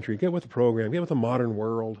 21st century. Get with the program. Get with the modern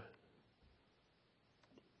world.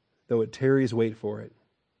 Though it tarries, wait for it.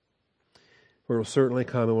 For it will certainly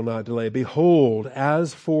come and will not delay. Behold,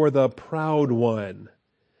 as for the proud one,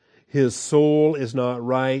 his soul is not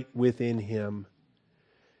right within him.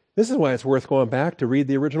 This is why it's worth going back to read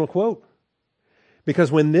the original quote. Because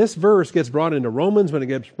when this verse gets brought into Romans, when it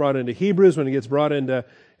gets brought into Hebrews, when it gets brought into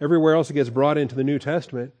everywhere else it gets brought into the New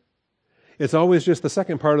Testament, it's always just the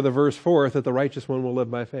second part of the verse forth that the righteous one will live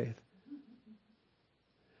by faith.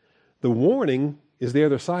 The warning is the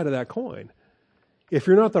other side of that coin. If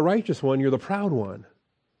you're not the righteous one, you're the proud one.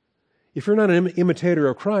 If you're not an imitator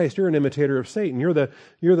of Christ, you're an imitator of Satan. You're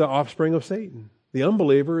the offspring of Satan. The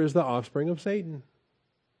unbeliever is the offspring of Satan.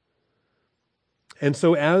 And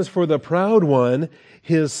so as for the proud one,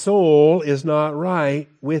 his soul is not right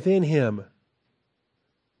within him.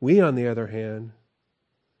 We, on the other hand,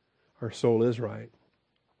 our soul is right.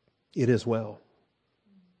 It is well.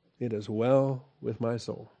 It is well with my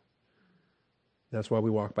soul. That's why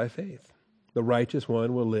we walk by faith. The righteous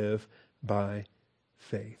one will live by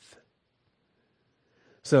faith.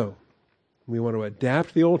 So, we want to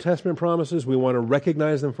adapt the Old Testament promises. We want to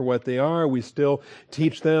recognize them for what they are. We still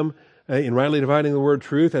teach them in rightly dividing the word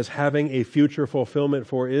truth as having a future fulfillment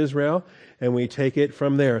for Israel, and we take it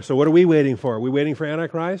from there. So what are we waiting for? Are we waiting for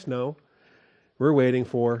Antichrist? No. We're waiting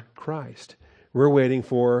for Christ. We're waiting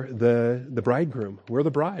for the bridegroom. We're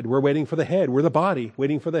the bride. We're waiting for the head. We're the body,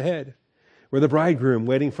 waiting for the head. We're the bridegroom,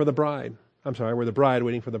 waiting for the bride. We're the bride,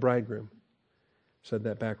 waiting for the bridegroom. Said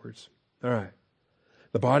that backwards. All right.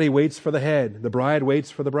 The body waits for the head. The bride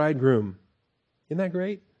waits for the bridegroom. Isn't that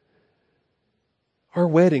great? Our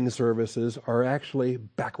wedding services are actually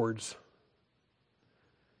backwards.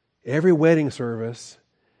 Every wedding service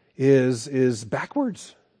is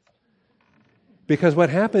backwards. Because what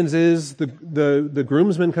happens is the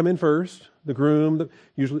groomsmen come in first, the groom,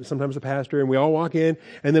 usually sometimes the pastor, and we all walk in,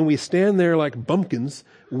 and then we stand there like bumpkins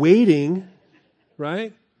waiting,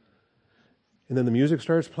 right? And then the music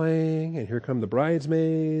starts playing, and here come the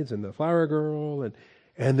bridesmaids and the flower girl,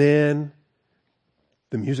 and then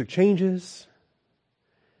the music changes.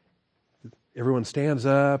 Everyone stands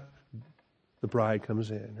up. The bride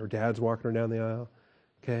comes in. Her dad's walking her down the aisle.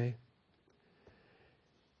 Okay?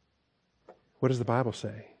 What does the Bible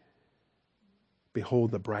say?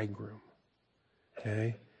 Behold the bridegroom.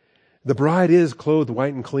 Okay? The bride is clothed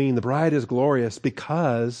white and clean. The bride is glorious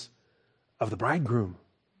because of the bridegroom.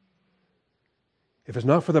 If it's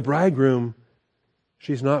not for the bridegroom,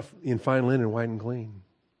 she's not in fine linen, white and clean.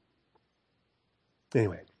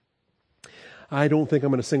 Anyway, I don't think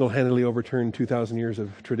I'm going to single-handedly overturn 2,000 years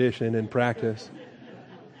of tradition and practice.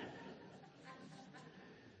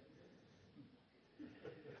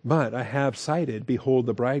 But I have cited, behold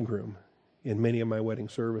the bridegroom, in many of my wedding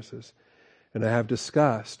services. And I have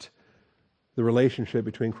discussed the relationship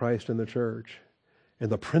between Christ and the church and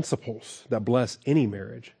the principles that bless any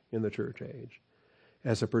marriage in the church age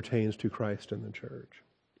as it pertains to Christ and the church.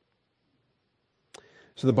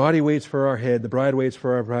 So the body waits for our head, the bride waits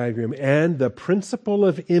for our bridegroom, and the principle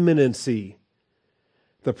of imminency.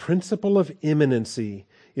 The principle of imminency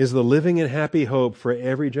is the living and happy hope for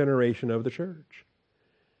every generation of the church.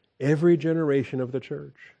 Every generation of the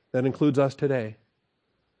church. That includes us today.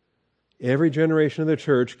 Every generation of the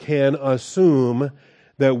church can assume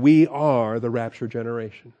that we are the rapture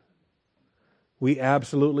generation. We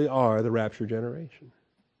absolutely are the rapture generation.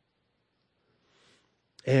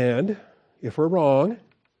 And if we're wrong,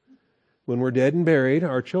 when we're dead and buried,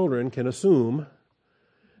 our children can assume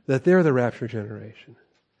that they're the rapture generation.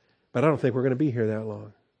 But I don't think we're going to be here that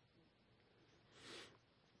long.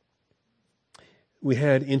 We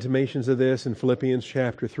had intimations of this in Philippians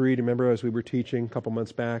chapter 3. Do you remember as we were teaching a couple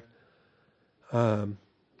months back?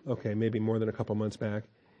 Maybe more than a couple months back.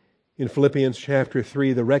 In Philippians chapter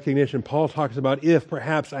 3, the recognition, Paul talks about, if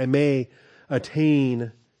perhaps I may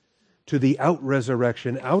attain to the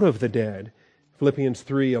out-resurrection out of the dead. Philippians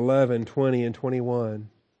 3, 11, 20, and 21.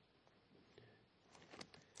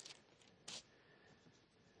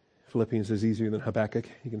 Philippians is easier than Habakkuk.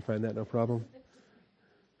 You can find that no problem.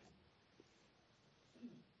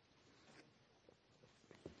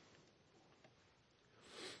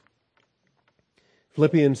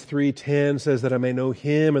 Philippians 3:10 says that I may know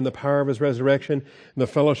Him and the power of His resurrection and the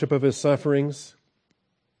fellowship of His sufferings.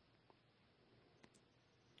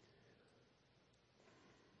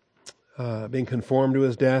 Being conformed to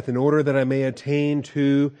His death, in order that I may attain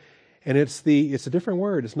to, and it's a different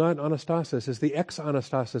word. It's not anastasis. It's the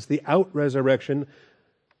ex-anastasis, the out-resurrection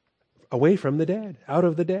away from the dead, out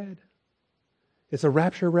of the dead. It's a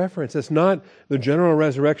rapture reference. It's not the general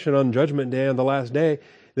resurrection on Judgment Day, on the last day.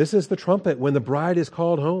 This is the trumpet when the bride is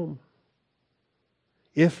called home.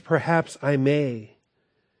 If perhaps I may.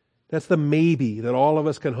 That's the maybe that all of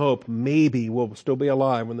us can hope. Maybe we'll still be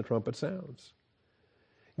alive when the trumpet sounds.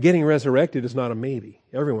 Getting resurrected is not a maybe.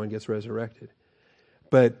 Everyone gets resurrected.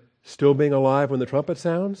 But still being alive when the trumpet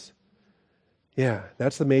sounds? Yeah,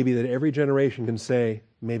 that's the maybe that every generation can say,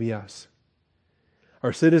 maybe us.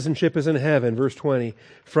 Our citizenship is in heaven, verse 20,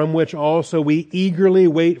 from which also we eagerly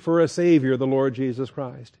wait for a Savior, the Lord Jesus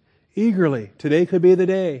Christ. Eagerly. Today could be the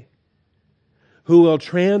day. Who will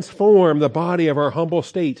transform the body of our humble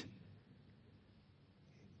state.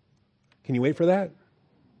 Can you wait for that?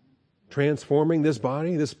 Transforming this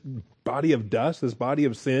body of dust, this body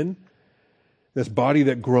of sin, this body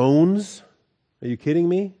that groans. Are you kidding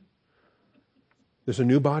me? There's a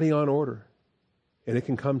new body on order, and it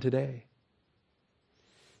can come today.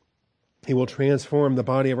 He will transform the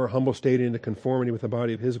body of our humble state into conformity with the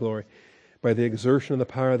body of His glory by the exertion of the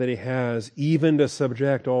power that He has, even to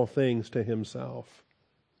subject all things to Himself.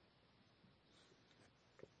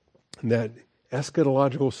 And that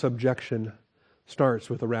eschatological subjection starts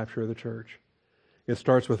with the rapture of the church. It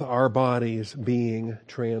starts with our bodies being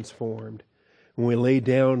transformed. When we lay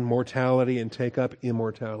down mortality and take up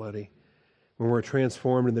immortality. When we're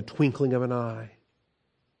transformed in the twinkling of an eye.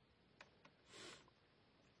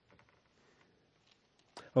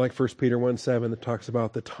 I like 1 Peter 1:7 that talks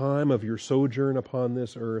about the time of your sojourn upon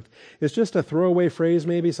this earth. It's just a throwaway phrase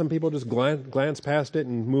maybe. Some people just glance past it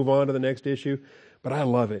and move on to the next issue. But I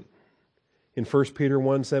love it. In 1 Peter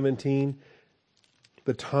 1:17,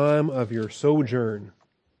 the time of your sojourn.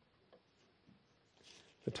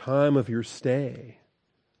 The time of your stay.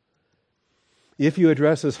 If you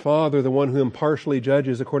address as Father, the one who impartially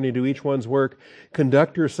judges according to each one's work,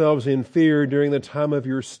 conduct yourselves in fear during the time of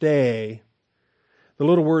your stay. The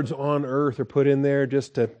little words on earth are put in there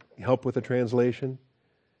just to help with the translation.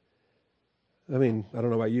 I mean, I don't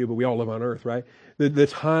know about you, but we all live on earth, right? The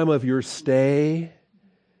time of your stay,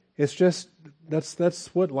 it's just,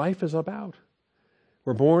 that's what life is about.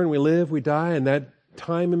 We're born, we live, we die, and that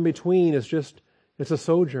time in between is just, it's a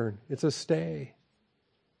sojourn, it's a stay.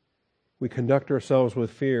 We conduct ourselves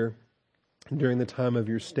with fear during the time of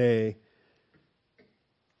your stay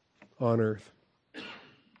on earth.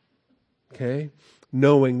 Okay?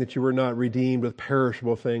 Knowing that you were not redeemed with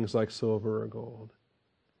perishable things like silver or gold.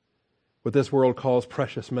 What this world calls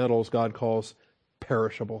precious metals, God calls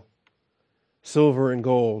perishable. Silver and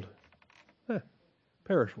gold,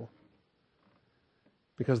 perishable.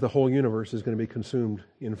 Because the whole universe is going to be consumed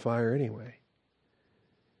in fire anyway.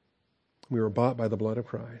 We were bought by the blood of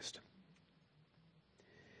Christ.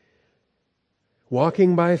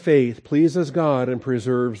 Walking by faith pleases God and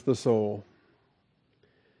preserves the soul.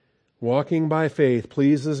 Walking by faith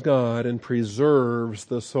pleases God and preserves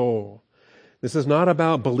the soul. This is not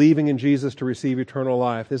about believing in Jesus to receive eternal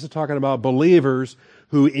life. This is talking about believers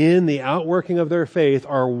who in the outworking of their faith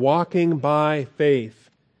are walking by faith.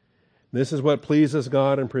 This is what pleases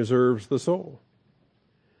God and preserves the soul.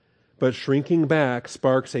 But shrinking back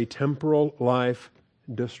sparks a temporal life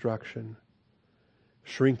destruction.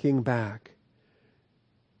 Shrinking back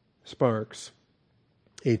sparks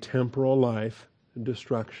a temporal life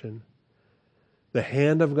destruction. The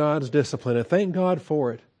hand of God's discipline, and thank God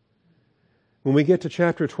for it. When we get to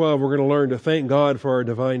chapter 12, we're going to learn to thank God for our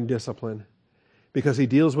divine discipline because He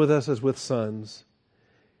deals with us as with sons.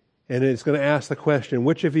 And it's going to ask the question,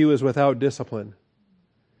 which of you is without discipline?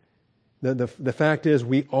 The fact is,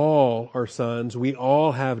 we all are sons. We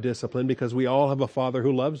all have discipline because we all have a Father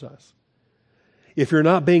who loves us. If you're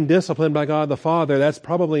not being disciplined by God the Father, that's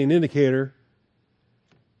probably an indicator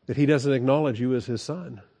that He doesn't acknowledge you as His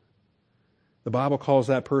son. The Bible calls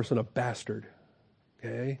that person a bastard.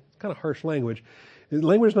 Okay? It's kind of harsh language.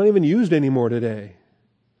 Language is not even used anymore today.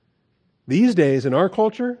 These days, in our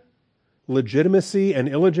culture, legitimacy and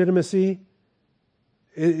illegitimacy,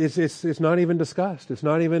 it's not even discussed. It's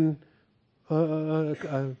not even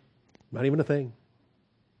a thing.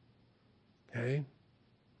 Okay?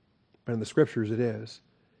 But in the Scriptures it is.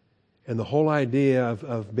 And the whole idea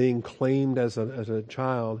of being claimed as a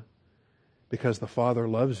child because the Father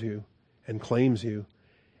loves you and claims you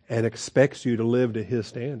and expects you to live to His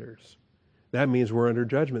standards. That means we're under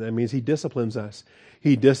judgment. That means He disciplines us.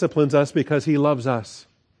 He disciplines us because He loves us.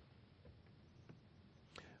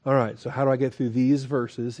 All right, so how do I get through these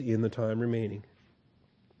verses in the time remaining?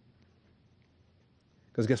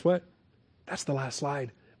 Because guess what? That's the last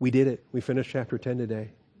slide. We did it. We finished chapter 10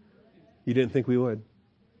 today. You didn't think we would.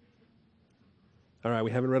 All right,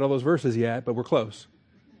 we haven't read all those verses yet, but we're close.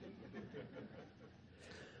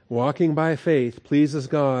 Walking by faith pleases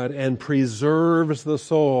God and preserves the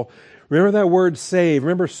soul. Remember that word save.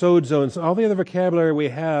 Remember sozo and all the other vocabulary we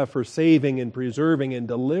have for saving and preserving and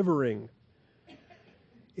delivering.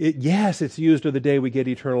 Yes, it's used of the day we get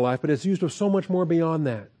eternal life, but it's used of so much more beyond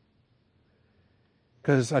that.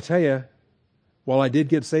 Because I tell you, while I did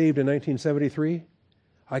get saved in 1973,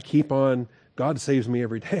 I keep on, God saves me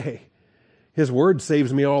every day. His Word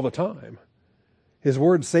saves me all the time. His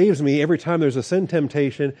Word saves me every time there's a sin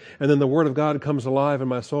temptation, and then the Word of God comes alive in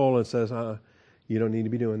my soul and says, you don't need to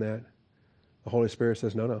be doing that. The Holy Spirit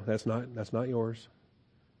says, no, that's not yours.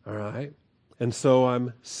 All right? And so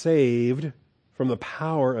I'm saved from the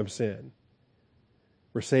power of sin.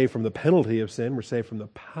 We're saved from the penalty of sin. We're saved from the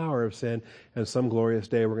power of sin. And some glorious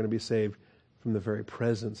day we're going to be saved from the very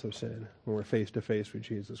presence of sin when we're face to face with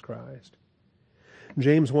Jesus Christ.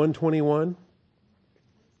 James 1:21.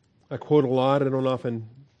 I quote a lot. I don't often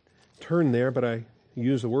turn there, but I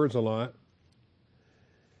use the words a lot.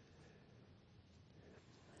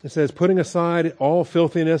 It says, putting aside all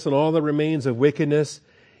filthiness and all that remains of wickedness,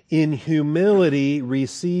 in humility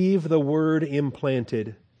receive the word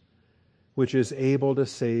implanted, which is able to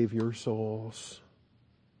save your souls.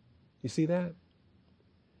 You see that?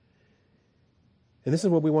 And this is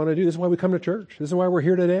what we want to do. This is why we come to church. This is why we're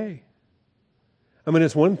here today. I mean,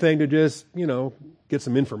 it's one thing to just, get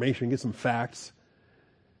some information, get some facts.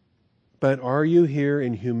 But are you here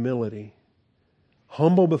in humility,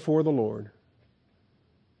 humble before the Lord,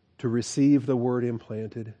 to receive the word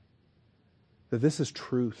implanted? That this is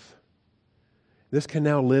truth. This can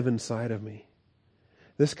now live inside of me.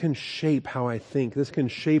 This can shape how I think. This can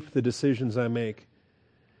shape the decisions I make.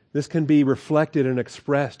 This can be reflected and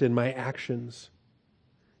expressed in my actions,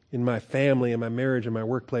 in my family, in my marriage, in my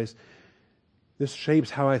workplace. This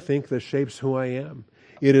shapes how I think. This shapes who I am.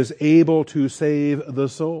 It is able to save the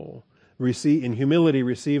soul. In humility,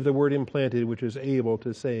 receive the word implanted, which is able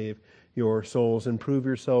to save your souls. And prove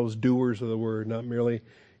yourselves doers of the word, not merely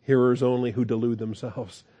hearers only who delude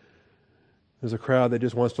themselves. There's a crowd that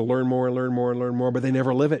just wants to learn more and learn more and learn more, but they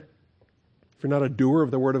never live it. If you're not a doer of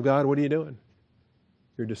the word of God, what are you doing?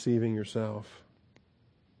 You're deceiving yourself.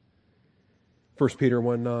 1 Peter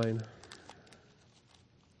 1:9.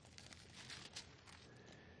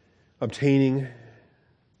 Obtaining.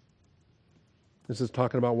 This is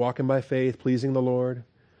talking about walking by faith, pleasing the Lord.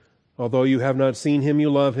 Although you have not seen Him, you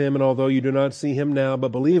love Him, and although you do not see Him now,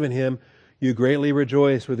 but believe in Him, you greatly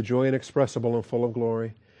rejoice with joy inexpressible and full of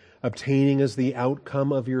glory, obtaining as the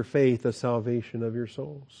outcome of your faith the salvation of your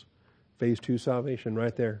souls. Phase 2 salvation,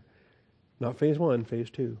 right there. Not phase 1, phase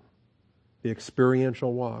 2. The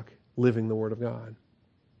experiential walk, living the Word of God.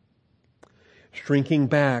 Shrinking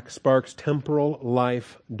back sparks temporal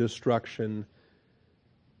life destruction.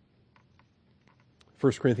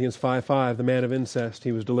 1 Corinthians 5:5, the man of incest,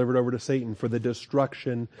 he was delivered over to Satan for the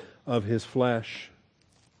destruction of his flesh.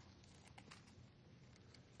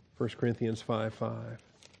 1 Corinthians 5:5.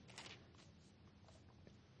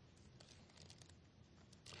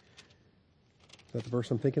 Is that the verse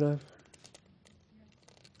I'm thinking of?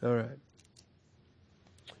 All right.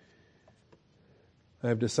 I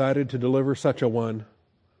have decided to deliver such a one.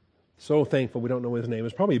 So thankful we don't know his name. It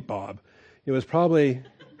was probably Bob. It was probably...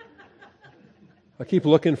 I keep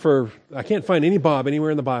looking I can't find any Bob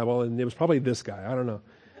anywhere in the Bible, and it was probably this guy. I don't know.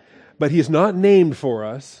 But he's not named for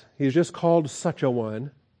us. He's just called such a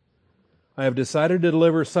one. I have decided to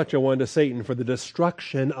deliver such a one to Satan for the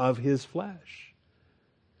destruction of his flesh.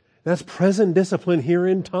 That's present discipline here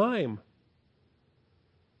in time,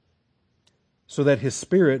 so that his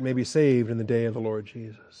spirit may be saved in the day of the Lord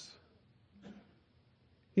Jesus.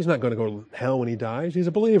 He's not going to go to hell when he dies. He's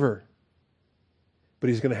a believer. But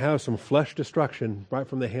he's going to have some flesh destruction right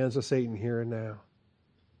from the hands of Satan here and now.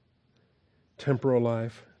 Temporal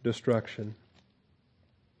life destruction.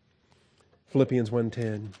 Philippians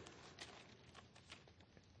 1:10.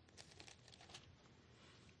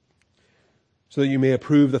 So that you may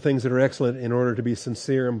approve the things that are excellent in order to be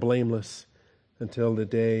sincere and blameless until the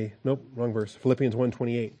day... Nope, wrong verse. Philippians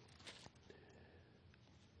 1:28.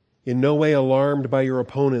 In no way alarmed by your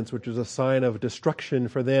opponents, which is a sign of destruction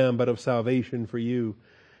for them, but of salvation for you,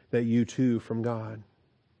 that you too from God.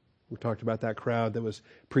 We talked about that crowd that was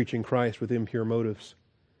preaching Christ with impure motives.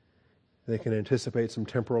 They can anticipate some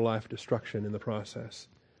temporal life destruction in the process.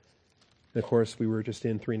 And of course, we were just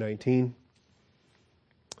in 3:19,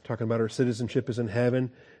 talking about our citizenship is in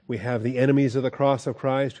heaven. We have the enemies of the cross of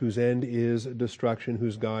Christ, whose end is destruction,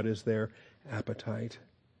 whose God is their appetite.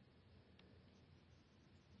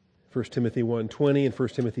 1 Timothy 1:20 and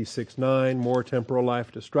 1 Timothy 6:9, more temporal life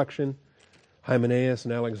destruction. Hymenaeus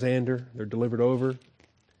and Alexander, they're delivered over.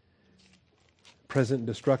 Present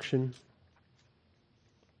destruction.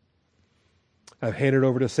 I've handed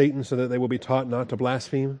over to Satan so that they will be taught not to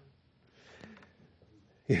blaspheme.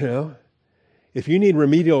 If you need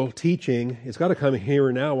remedial teaching, it's got to come here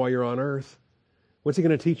and now while you're on earth. What's he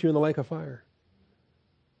going to teach you in the lake of fire?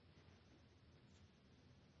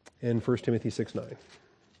 And 1 Timothy 6:9,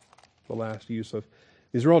 the last use of.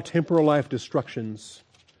 These are all temporal life destructions.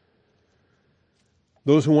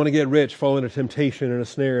 Those who want to get rich fall into temptation and a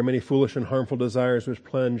snare, and many foolish and harmful desires which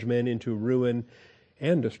plunge men into ruin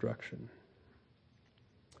and destruction.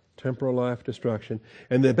 Temporal life destruction.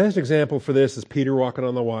 And the best example for this is Peter walking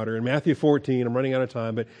on the water. In Matthew 14, I'm running out of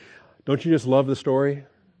time, but don't you just love the story?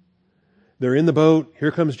 They're in the boat,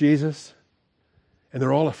 here comes Jesus, and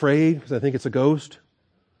they're all afraid because I think it's a ghost.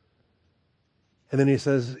 And then he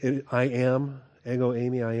says, I am, ego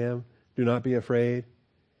eimi, I am, do not be afraid.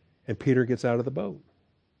 And Peter gets out of the boat.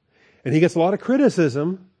 And he gets a lot of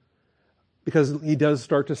criticism because he does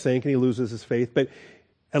start to sink and he loses his faith. But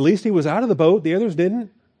at least he was out of the boat. The others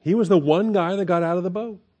didn't. He was the one guy that got out of the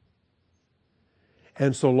boat.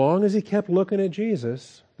 And so long as he kept looking at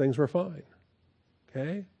Jesus, things were fine.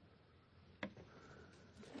 Okay?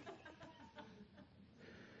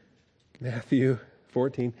 Matthew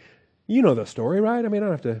 14. You know the story, right? I mean, I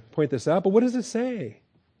don't have to point this out, but what does it say?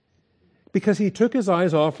 Because he took his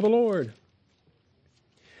eyes off the Lord.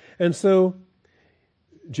 And so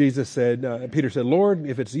Jesus said, Peter said, Lord,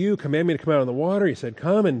 if it's you, command me to come out on the water. He said,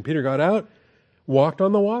 come. And Peter got out, walked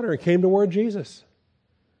on the water, and came toward Jesus.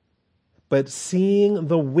 But seeing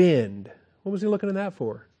the wind, what was he looking at that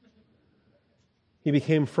for? He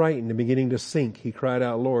became frightened and beginning to sink. He cried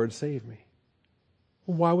out, Lord, save me.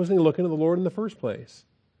 Well, why wasn't he looking at the Lord in the first place?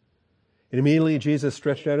 And immediately Jesus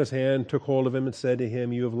stretched out his hand, took hold of him, and said to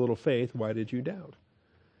him, you have little faith, why did you doubt?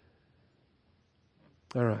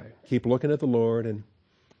 All right, keep looking at the Lord, and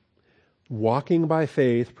walking by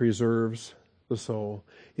faith preserves the soul.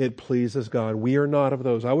 It pleases God. We are not of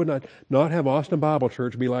those. I would not have Austin Bible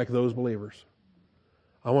Church be like those believers.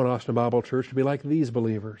 I want Austin Bible Church to be like these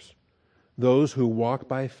believers, those who walk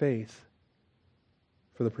by faith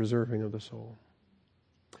for the preserving of the soul.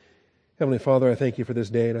 Heavenly Father, I thank you for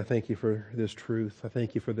this day, and I thank you for this truth. I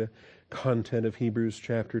thank you for the content of Hebrews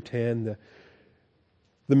chapter 10.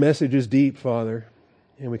 The message is deep, Father,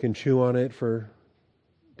 and we can chew on it for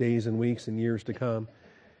days and weeks and years to come.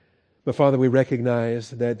 But Father, we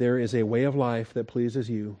recognize that there is a way of life that pleases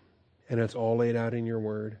you, and it's all laid out in your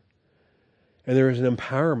word. And there is an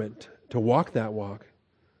empowerment to walk that walk.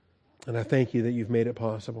 And I thank you that you've made it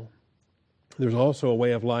possible. There's also a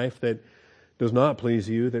way of life that does not please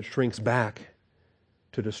you, that shrinks back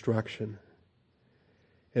to destruction.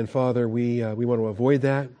 And Father, we want to avoid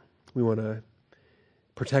that. We want to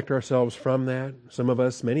protect ourselves from that. Some of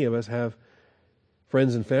us, many of us, have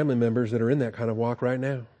friends and family members that are in that kind of walk right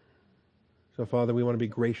now. So Father, we want to be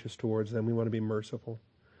gracious towards them. We want to be merciful.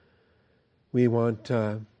 We want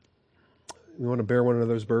to bear one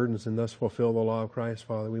another's burdens and thus fulfill the law of Christ,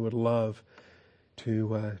 Father. We would love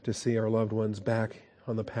to see our loved ones back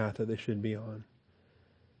on the path that they should be on.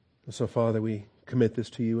 And so, Father, we commit this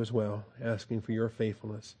to you as well, asking for your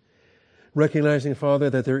faithfulness. Recognizing, Father,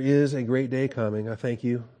 that there is a great day coming. I thank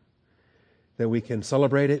you that we can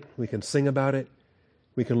celebrate it, we can sing about it,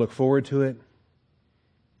 we can look forward to it.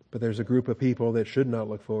 But there's a group of people that should not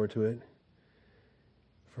look forward to it.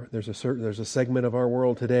 There's a segment of our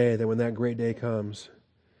world today that when that great day comes,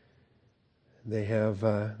 they have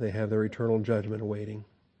their eternal judgment awaiting.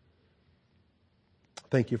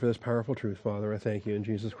 Thank you for this powerful truth, Father. I thank you in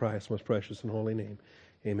Jesus Christ's most precious and holy name.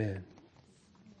 Amen.